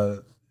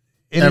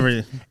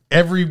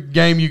 every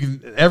game you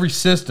can, every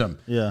system.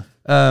 Yeah.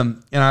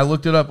 And I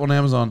looked it up on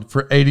Amazon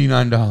for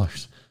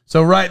 $89.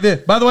 So right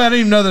then, by the way, I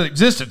didn't even know that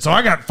existed. So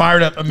I got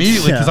fired up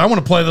immediately because I want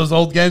to play those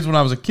old games when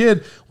I was a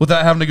kid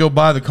without having to go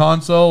buy the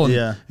console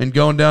and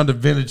going down to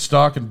vintage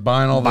stock and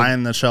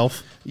buying the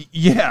shelf.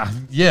 Yeah.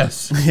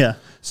 Yes. Yeah.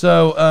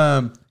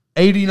 So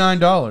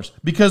 $89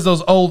 because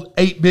those old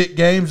 8-bit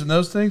games and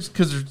those things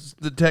because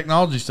the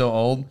technology's so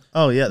old.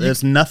 Oh yeah,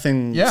 there's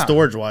nothing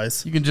storage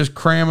wise. You can just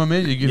cram them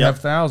in. You can have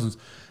thousands.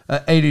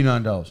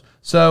 $89.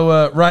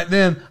 So right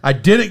then, I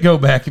didn't go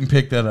back and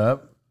pick that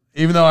up,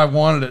 even though I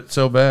wanted it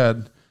so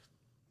bad.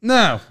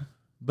 No,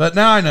 but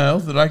now I know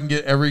that I can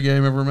get every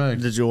game ever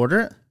made. Did you order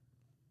it?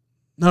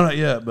 No, not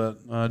yet, but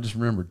I just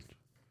remembered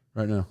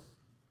right now.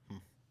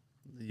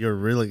 You're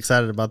really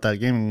excited about that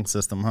gaming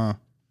system, huh?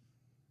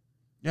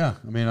 Yeah,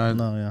 I mean, I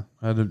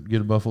had to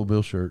get a Buffalo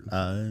Bill shirt.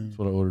 That's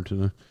what I ordered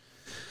today.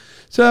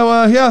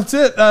 So, that's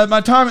it.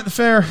 My time at the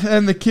fair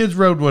and the kids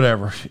rode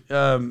whatever.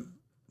 It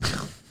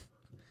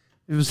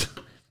was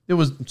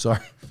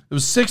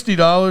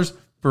 $60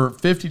 for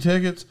 50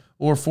 tickets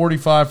or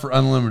 $45 for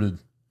unlimited.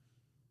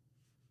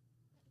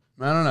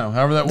 I don't know,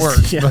 however that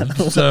works.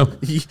 So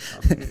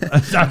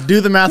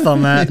do the math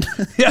on that.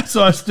 Yeah,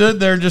 so I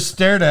stood there and just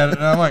stared at it,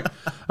 and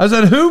I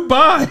said, who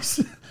buys?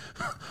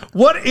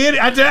 What idiot?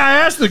 I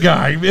asked the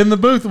guy in the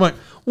booth, I'm like,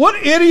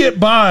 what idiot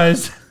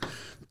buys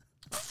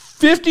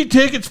 50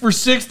 tickets for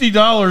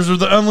 $60 or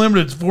the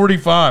unlimited's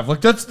 $45? Like,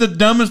 that's the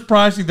dumbest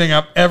pricing thing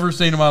I've ever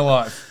seen in my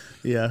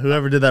life. Yeah,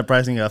 whoever did that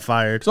pricing got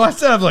fired. So I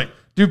said,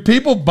 do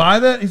people buy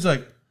that? He's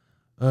like,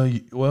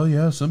 well,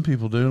 yeah, some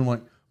people do. I'm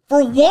like,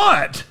 for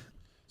what?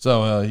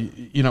 So,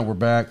 we're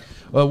back.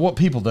 What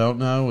people don't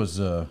know is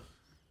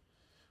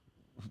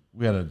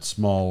we had a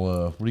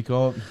small, what do you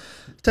call it?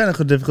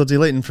 Technical difficulty.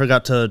 Leighton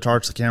forgot to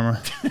charge the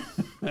camera.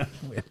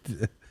 We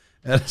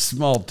had a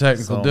small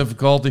technical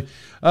difficulty. We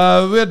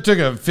took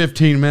a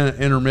 15-minute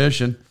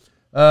intermission.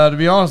 To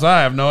be honest,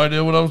 I have no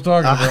idea what I was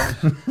talking about.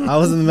 I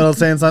was in the middle of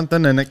saying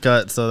something and it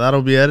cut, so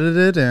that'll be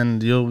edited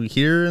and you'll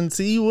hear and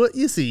see what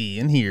you see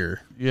and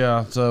hear.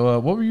 Yeah, so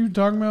what were you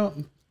talking about?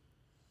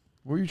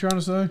 What were you trying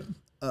to say?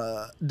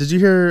 Did you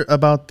hear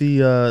about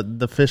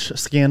the fish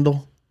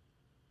scandal?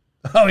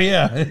 Oh,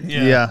 yeah.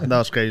 Yeah, that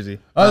was crazy.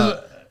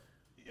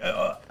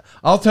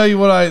 I'll tell you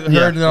what I heard,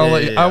 Yeah, and then I'll yeah,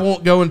 let you. yeah, I yeah.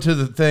 won't go into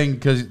the thing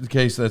because in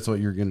case that's what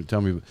you're going to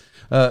tell me.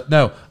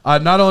 No,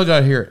 not only did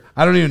I hear it,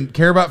 I don't even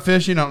care about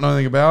fishing. I don't know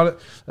anything about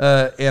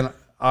it. And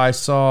I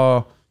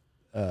saw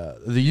the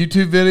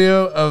YouTube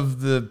video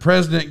of the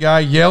president guy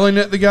yelling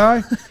at the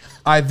guy.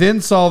 I then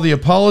saw the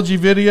apology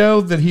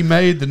video that he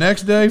made the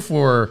next day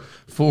for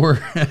for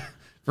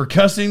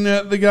cussing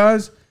at the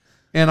guys.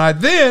 And I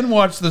then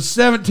watched the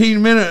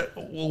 17-minute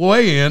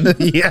weigh-in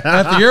Yeah.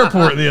 at the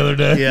airport the other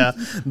day. Yeah,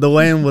 the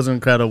weigh-in was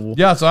incredible.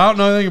 Yeah, so I don't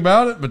know anything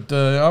about it, but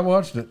I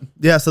watched it.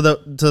 Yeah, so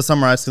to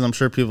summarize, because I'm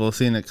sure people have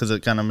seen it, because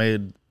it kind of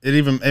made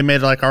it it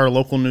made like our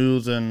local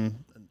news and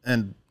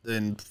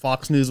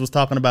Fox News was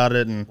talking about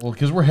it, and Well,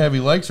 because we're heavy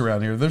lakes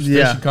around here. There's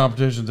Yeah. fishing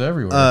competitions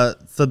everywhere.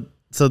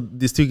 so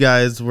these two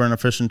guys were in a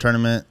fishing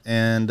tournament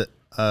and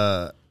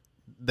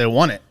they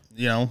won it.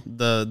 You know,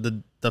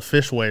 the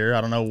fish weigher.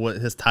 I don't know what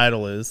his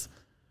title is.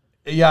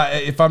 Yeah,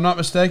 if I'm not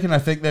mistaken, I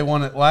think they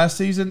won it last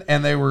season,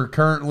 and they were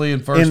currently in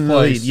first In the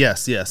place. lead,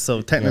 yes.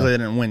 So technically they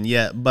didn't win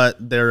yet, but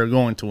they're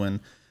going to win.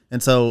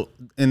 And so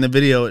in the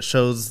video, it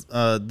shows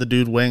the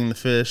dude weighing the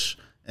fish,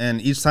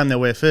 and each time they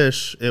weigh a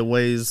fish,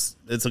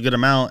 it's a good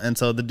amount. And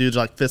so the dude's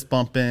like fist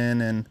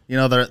bumping, and you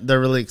know they're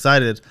really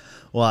excited.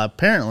 Well,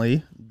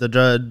 apparently the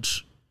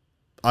judge,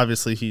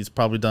 obviously he's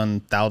probably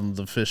done thousands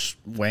of fish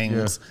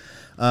weighings.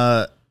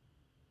 Yeah.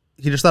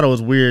 He just thought it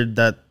was weird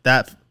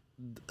that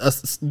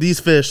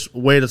these fish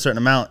weighed a certain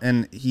amount,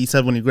 and he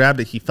said when he grabbed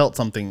it, he felt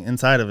something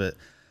inside of it.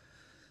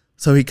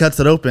 So he cuts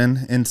it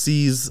open and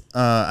sees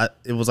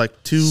it was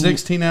like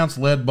 16-ounce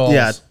lead balls.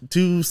 Yeah,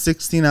 2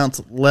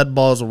 16-ounce lead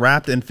balls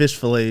wrapped in fish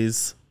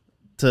fillets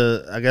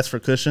I guess for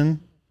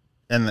cushion,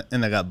 and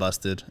they got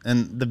busted.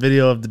 And the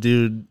video of the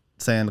dude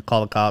saying to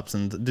call the cops,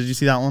 and did you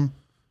see that one?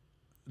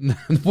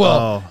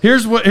 Well,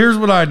 here's what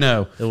I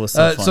know. It was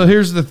so fun. So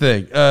here's the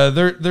thing.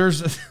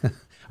 There's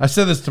I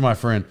said this to my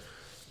friend.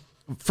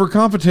 For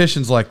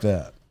competitions like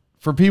that,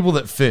 for people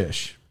that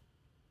fish,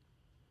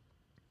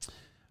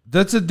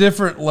 that's a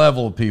different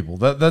level of people.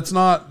 That's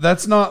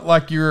not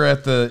like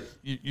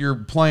you're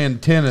playing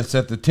tennis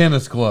at the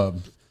tennis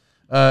club.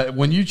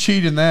 When you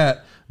cheat in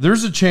that,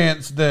 there's a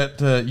chance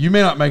that you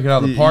may not make it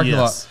out of the parking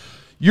lot.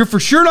 You're for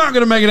sure not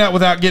going to make it out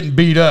without getting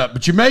beat up,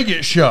 but you may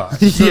get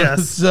shot.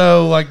 Yes.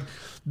 So like,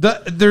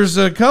 there's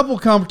a couple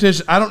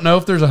competitions. I don't know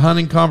if there's a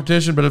hunting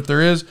competition, but if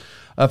there is,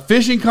 a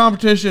fishing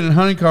competition and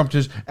hunting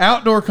competition,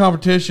 outdoor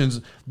competitions,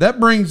 that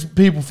brings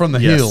people from the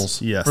hills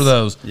for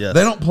those. Yes.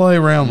 They don't play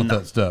around with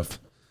that stuff.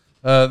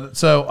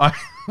 So I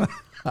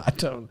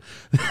don't.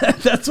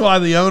 That's why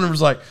the owner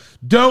was like,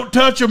 "Don't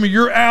touch them, or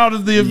you're out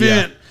of the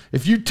event.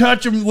 If you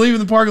touch them, leaving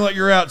the parking lot,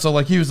 you're out." So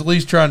like he was at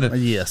least trying to,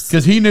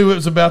 because he knew it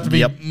was about to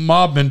be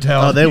mob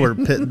mentality. Oh, they were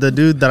the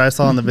dude that I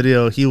saw in the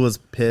video. He was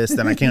pissed,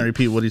 and I can't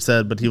repeat what he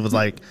said, but he was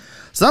like,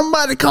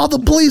 "Somebody call the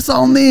police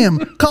on them.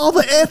 Call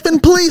the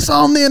effing police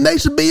on them. They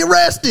should be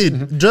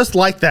arrested." Just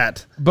like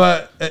that.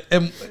 But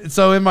and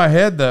so in my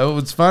head though,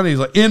 it's funny. He's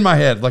like in my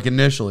head, like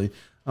initially,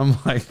 I'm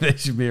like, they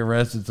should be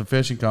arrested. It's a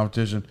fishing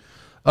competition.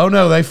 Oh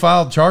no, they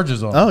filed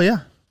charges on. Oh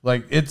yeah,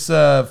 like it's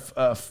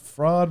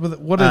fraud with it.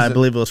 What is it? I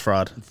believe it was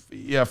fraud.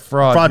 Yeah,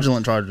 fraud.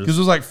 Fraudulent charges. Because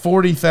it was like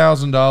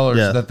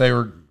 $40,000 that they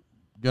were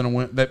gonna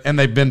win, and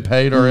they've been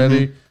paid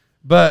already.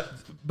 But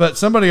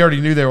somebody already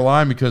knew they were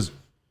lying because.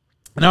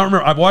 And I don't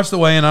remember. I watched the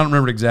weigh-in. I don't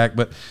remember it exact,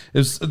 but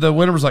the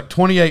winner was like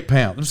 28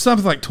 pounds. It was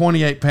something like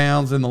 28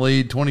 pounds in the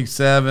lead,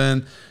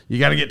 27. You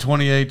got to get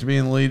 28 to be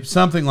in the lead,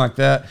 something like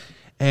that.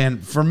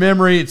 And from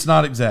memory, it's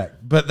not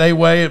exact, but they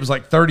weigh it was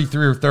like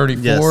 33 or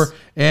 34. Yes.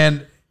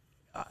 And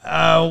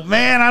oh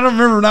man, I don't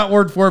remember, not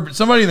word for word, but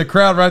somebody in the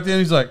crowd right then,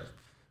 he's like,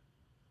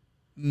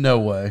 "No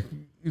way."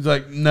 He's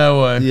like,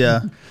 "No way." Yeah.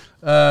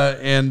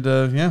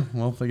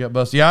 Well, they got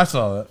busted. Yeah, I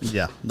saw that.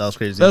 Yeah, that was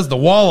crazy. That's the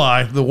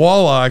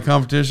walleye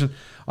competition.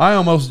 I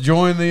almost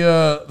joined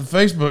the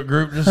Facebook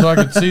group just so I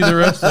could see the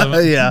rest of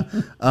it. Yeah.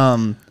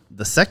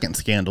 The second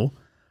scandal.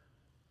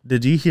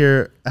 Have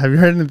you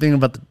heard anything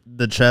about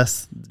the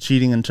chess,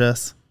 cheating in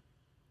chess?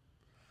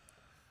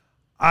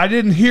 I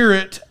didn't hear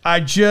it.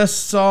 I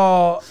just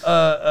saw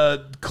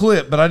a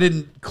clip, but I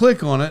didn't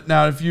click on it.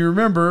 Now, if you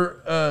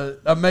remember,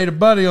 I made a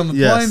buddy on the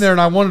plane there,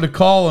 and I wanted to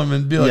call him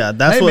and be like,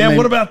 "Hey, man,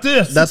 what about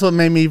this?" That's what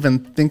made me even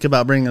think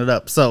about bringing it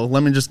up. So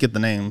let me just get the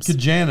names.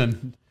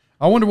 Kajanin.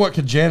 I wonder what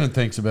Kajanin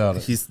thinks about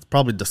it. He's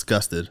probably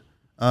disgusted.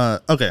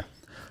 Okay.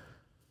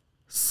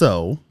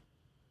 So,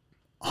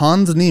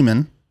 Hans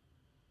Niemann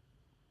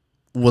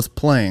was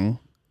playing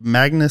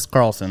Magnus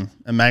Carlsen,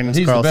 and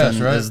Magnus Carlsen the best,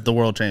 right? is the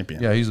world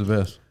champion. Yeah, he's the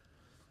best.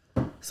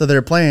 So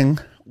they're playing.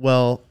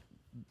 Well,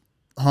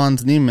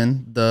 Hans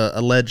Niemann, the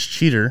alleged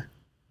cheater,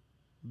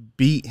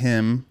 beat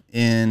him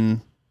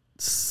in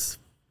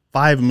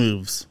 5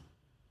 moves,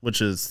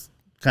 which is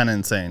kind of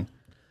insane.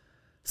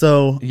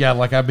 So yeah,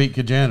 like I beat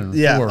Kajanin.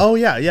 Yeah. 4. Oh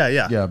yeah.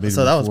 Yeah, I beat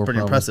So him that in was 4 pretty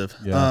probably. impressive.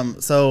 Yeah.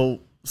 So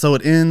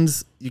it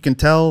ends. You can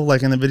tell,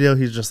 like in the video,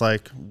 he's just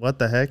like, "What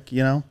the heck,"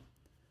 you know.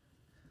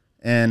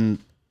 And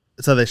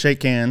so they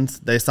shake hands.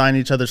 They sign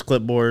each other's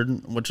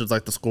clipboard, which is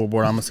like the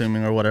scoreboard, I'm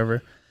assuming, or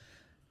whatever.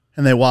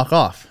 And they walk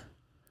off.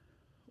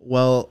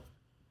 Well,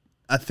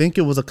 I think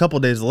it was a couple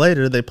days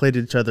later they played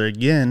each other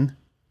again.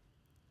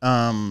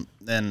 And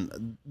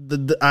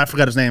I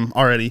forgot his name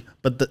already,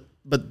 but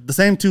the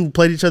same two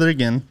played each other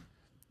again.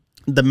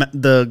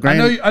 The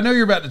grand. I know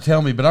you're about to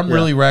tell me, but I'm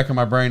really racking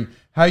my brain.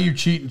 How you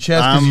cheating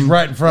chess because he's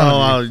right in front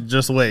of you.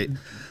 Just wait.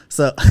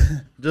 So,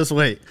 just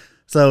wait.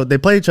 So they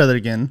play each other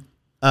again.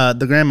 The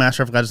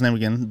grandmaster, I forgot his name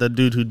again. The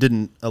dude who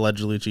didn't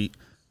allegedly cheat.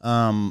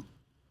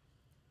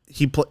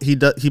 He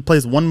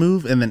plays one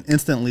move and then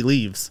instantly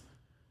leaves.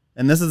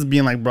 And this is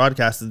being like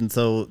broadcasted, and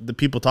so the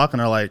people talking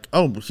are like,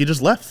 "Oh, he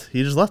just left.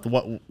 He just left.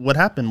 What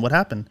happened? What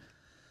happened?"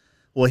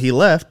 Well, he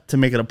left to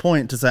make it a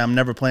point to say, "I'm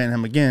never playing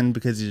him again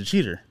because he's a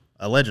cheater."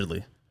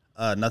 Allegedly,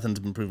 nothing's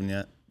been proven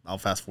yet. I'll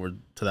fast forward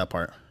to that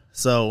part.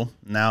 So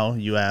now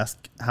you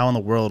ask, how in the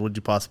world would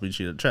you possibly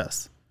cheat at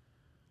chess?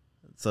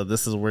 So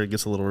this is where it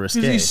gets a little risque.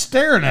 Because he's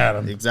staring at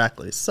him.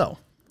 Exactly. So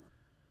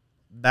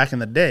back in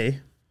the day,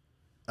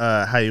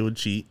 how you would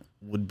cheat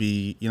would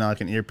be,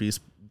 like an earpiece,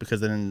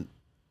 because they didn't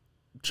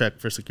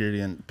check for security,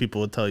 and people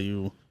would tell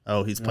you,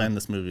 "Oh, he's playing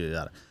this movie."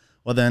 Yada.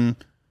 Well, then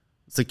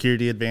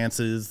security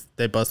advances,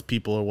 they bust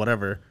people or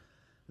whatever.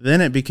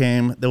 Then it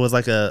became, there was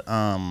like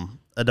a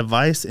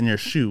device in your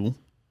shoe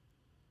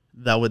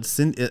that would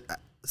send it,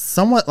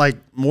 somewhat like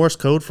Morse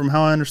code from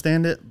how I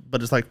understand it,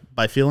 but it's like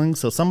by feeling.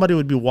 So somebody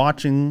would be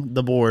watching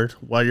the board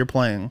while you're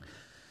playing.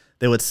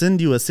 They would send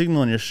you a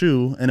signal in your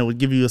shoe, and it would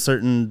give you a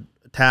certain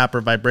tap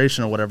or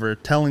vibration or whatever,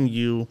 telling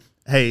you,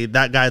 "Hey,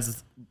 that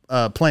guy's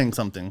playing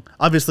something."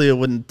 Obviously, it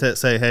wouldn't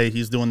say, "Hey,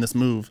 he's doing this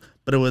move,"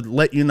 but it would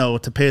let you know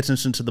to pay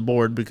attention to the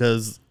board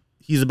because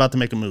he's about to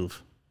make a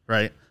move,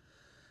 right?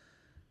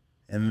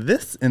 And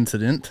this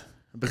incident,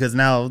 because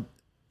now,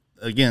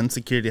 again,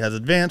 security has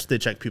advanced. They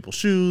check people's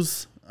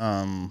shoes,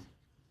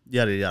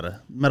 yada,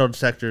 yada. Metal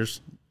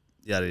detectors,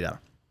 yada, yada.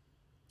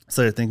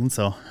 So you're thinking,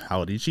 so how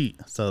would he cheat?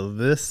 So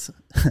this,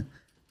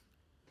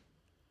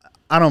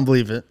 I don't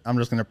believe it. I'm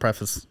just going to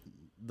preface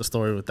the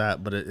story with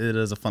that, but it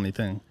is a funny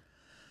thing.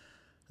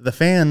 The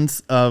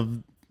fans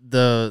of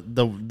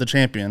the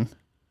champion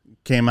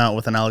came out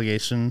with an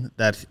allegation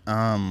that,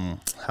 how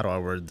do I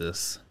word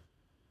this?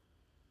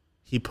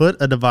 He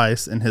put a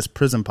device in his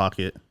prison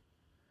pocket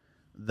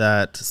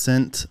that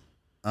sent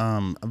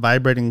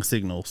vibrating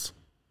signals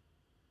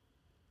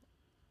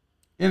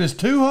In his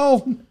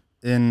 2-hole?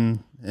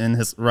 in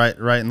his right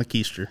in the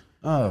keister.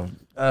 Oh,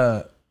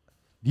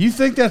 do you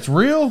think that's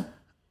real?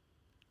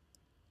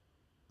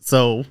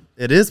 So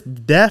it is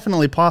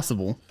definitely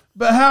possible.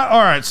 But how?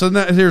 All right. So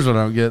now, here's what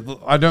I don't get.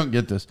 I don't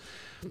get this.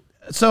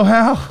 So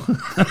how?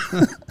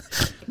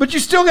 But you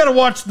still got to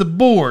watch the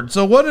board.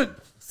 So what?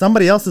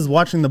 Somebody else is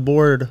watching the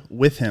board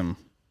with him.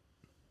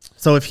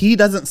 So if he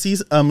doesn't see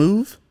a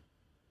move,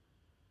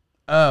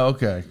 Oh,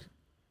 okay.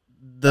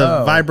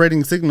 the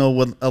vibrating signal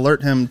would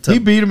alert him to He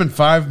beat him in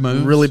 5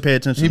 moves. really pay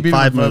attention. He beat him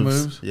Five in 5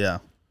 moves. moves. Yeah.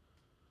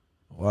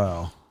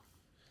 Wow.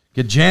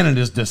 Janet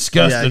is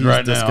disgusted He's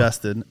right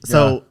disgusted.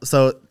 now.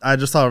 So I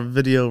just saw a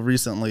video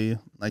recently,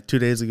 like 2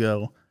 days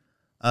ago,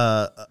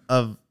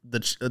 of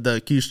the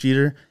accused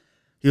cheater.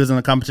 He was in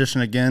a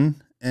competition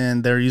again,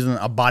 and they're using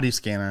a body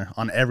scanner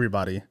on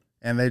everybody,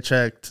 and they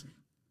checked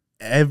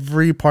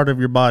every part of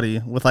your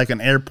body with like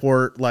an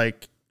airport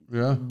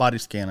Yeah. body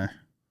scanner.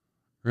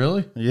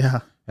 Really? Yeah.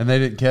 And they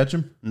didn't catch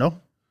him?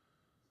 No.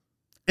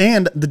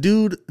 And the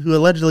dude who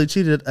allegedly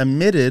cheated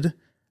admitted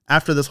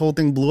after this whole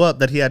thing blew up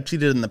that he had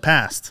cheated in the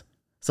past.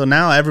 So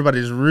now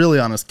everybody's really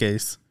on his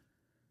case.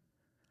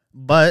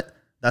 But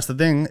that's the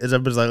thing, is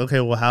everybody's like, okay,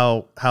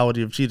 well, how would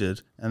you have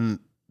cheated? And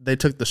they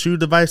took the shoe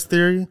device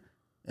theory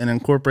and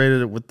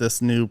incorporated it with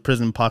this new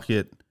prison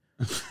pocket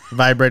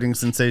vibrating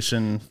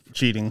sensation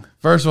cheating.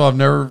 First of all, I've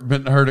never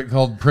heard it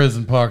called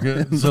prison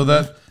pocket. So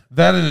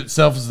that in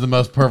itself is the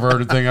most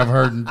perverted thing I've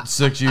heard in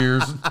 6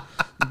 years.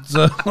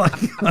 So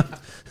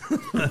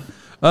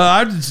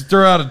I just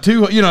throw out a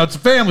 2. It's a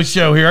family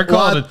show here. I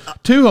call it a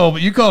 2-hole,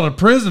 but you call it a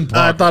prison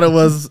pocket. I thought it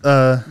was.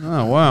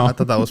 Oh wow! I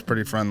thought that was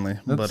pretty friendly,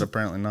 but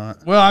apparently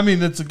not. Well, I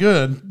mean, it's a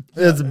good.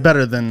 It's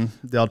better than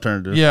the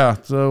alternative. Yeah.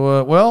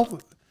 So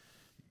well,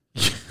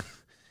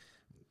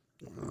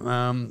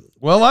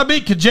 I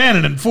beat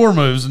Kajanin in 4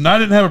 moves, and I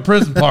didn't have a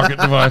prison pocket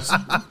device.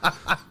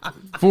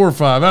 4 or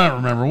 5, I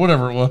don't remember.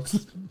 Whatever it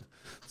was.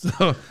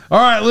 So, all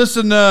right,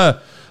 listen. I'm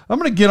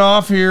going to get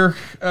off here.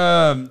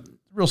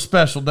 Real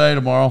special day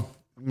tomorrow.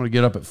 I'm going to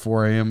get up at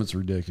 4 a.m. It's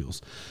ridiculous.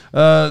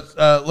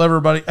 Love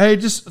everybody. Hey,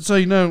 just so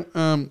you know,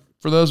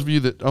 for those of you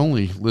that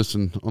only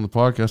listen on the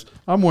podcast,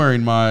 I'm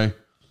wearing my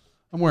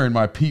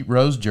Pete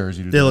Rose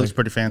jersey today. It looks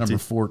pretty fancy.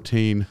 Number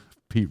 14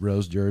 Pete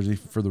Rose jersey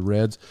for the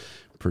Reds.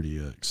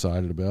 Pretty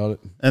excited about it.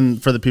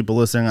 And for the people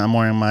listening, I'm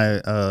wearing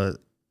my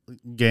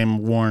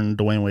game-worn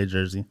Dwayne Wade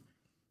jersey.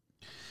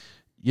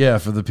 Yeah,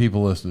 for the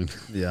people listening.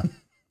 Yeah,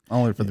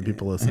 only for the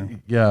people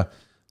listening. Yeah,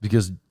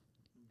 because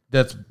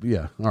that's,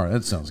 yeah. All right,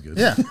 that sounds good.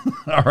 Yeah.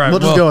 All right. We'll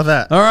just go with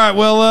that. All right.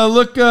 Well,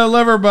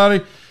 love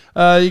everybody.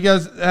 You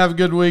guys have a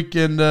good week,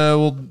 and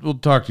we'll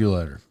talk to you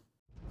later.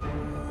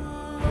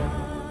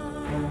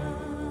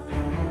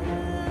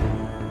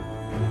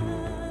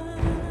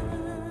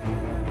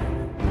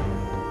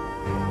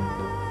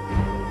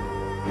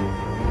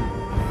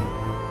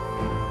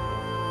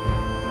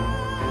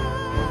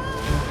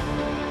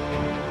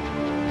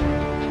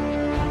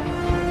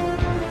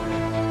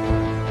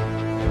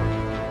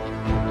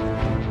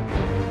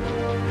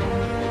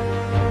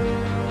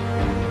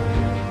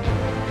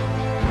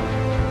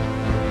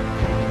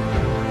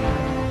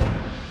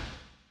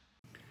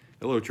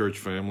 Hello, church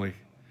family.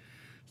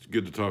 It's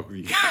good to talk with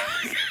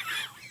you.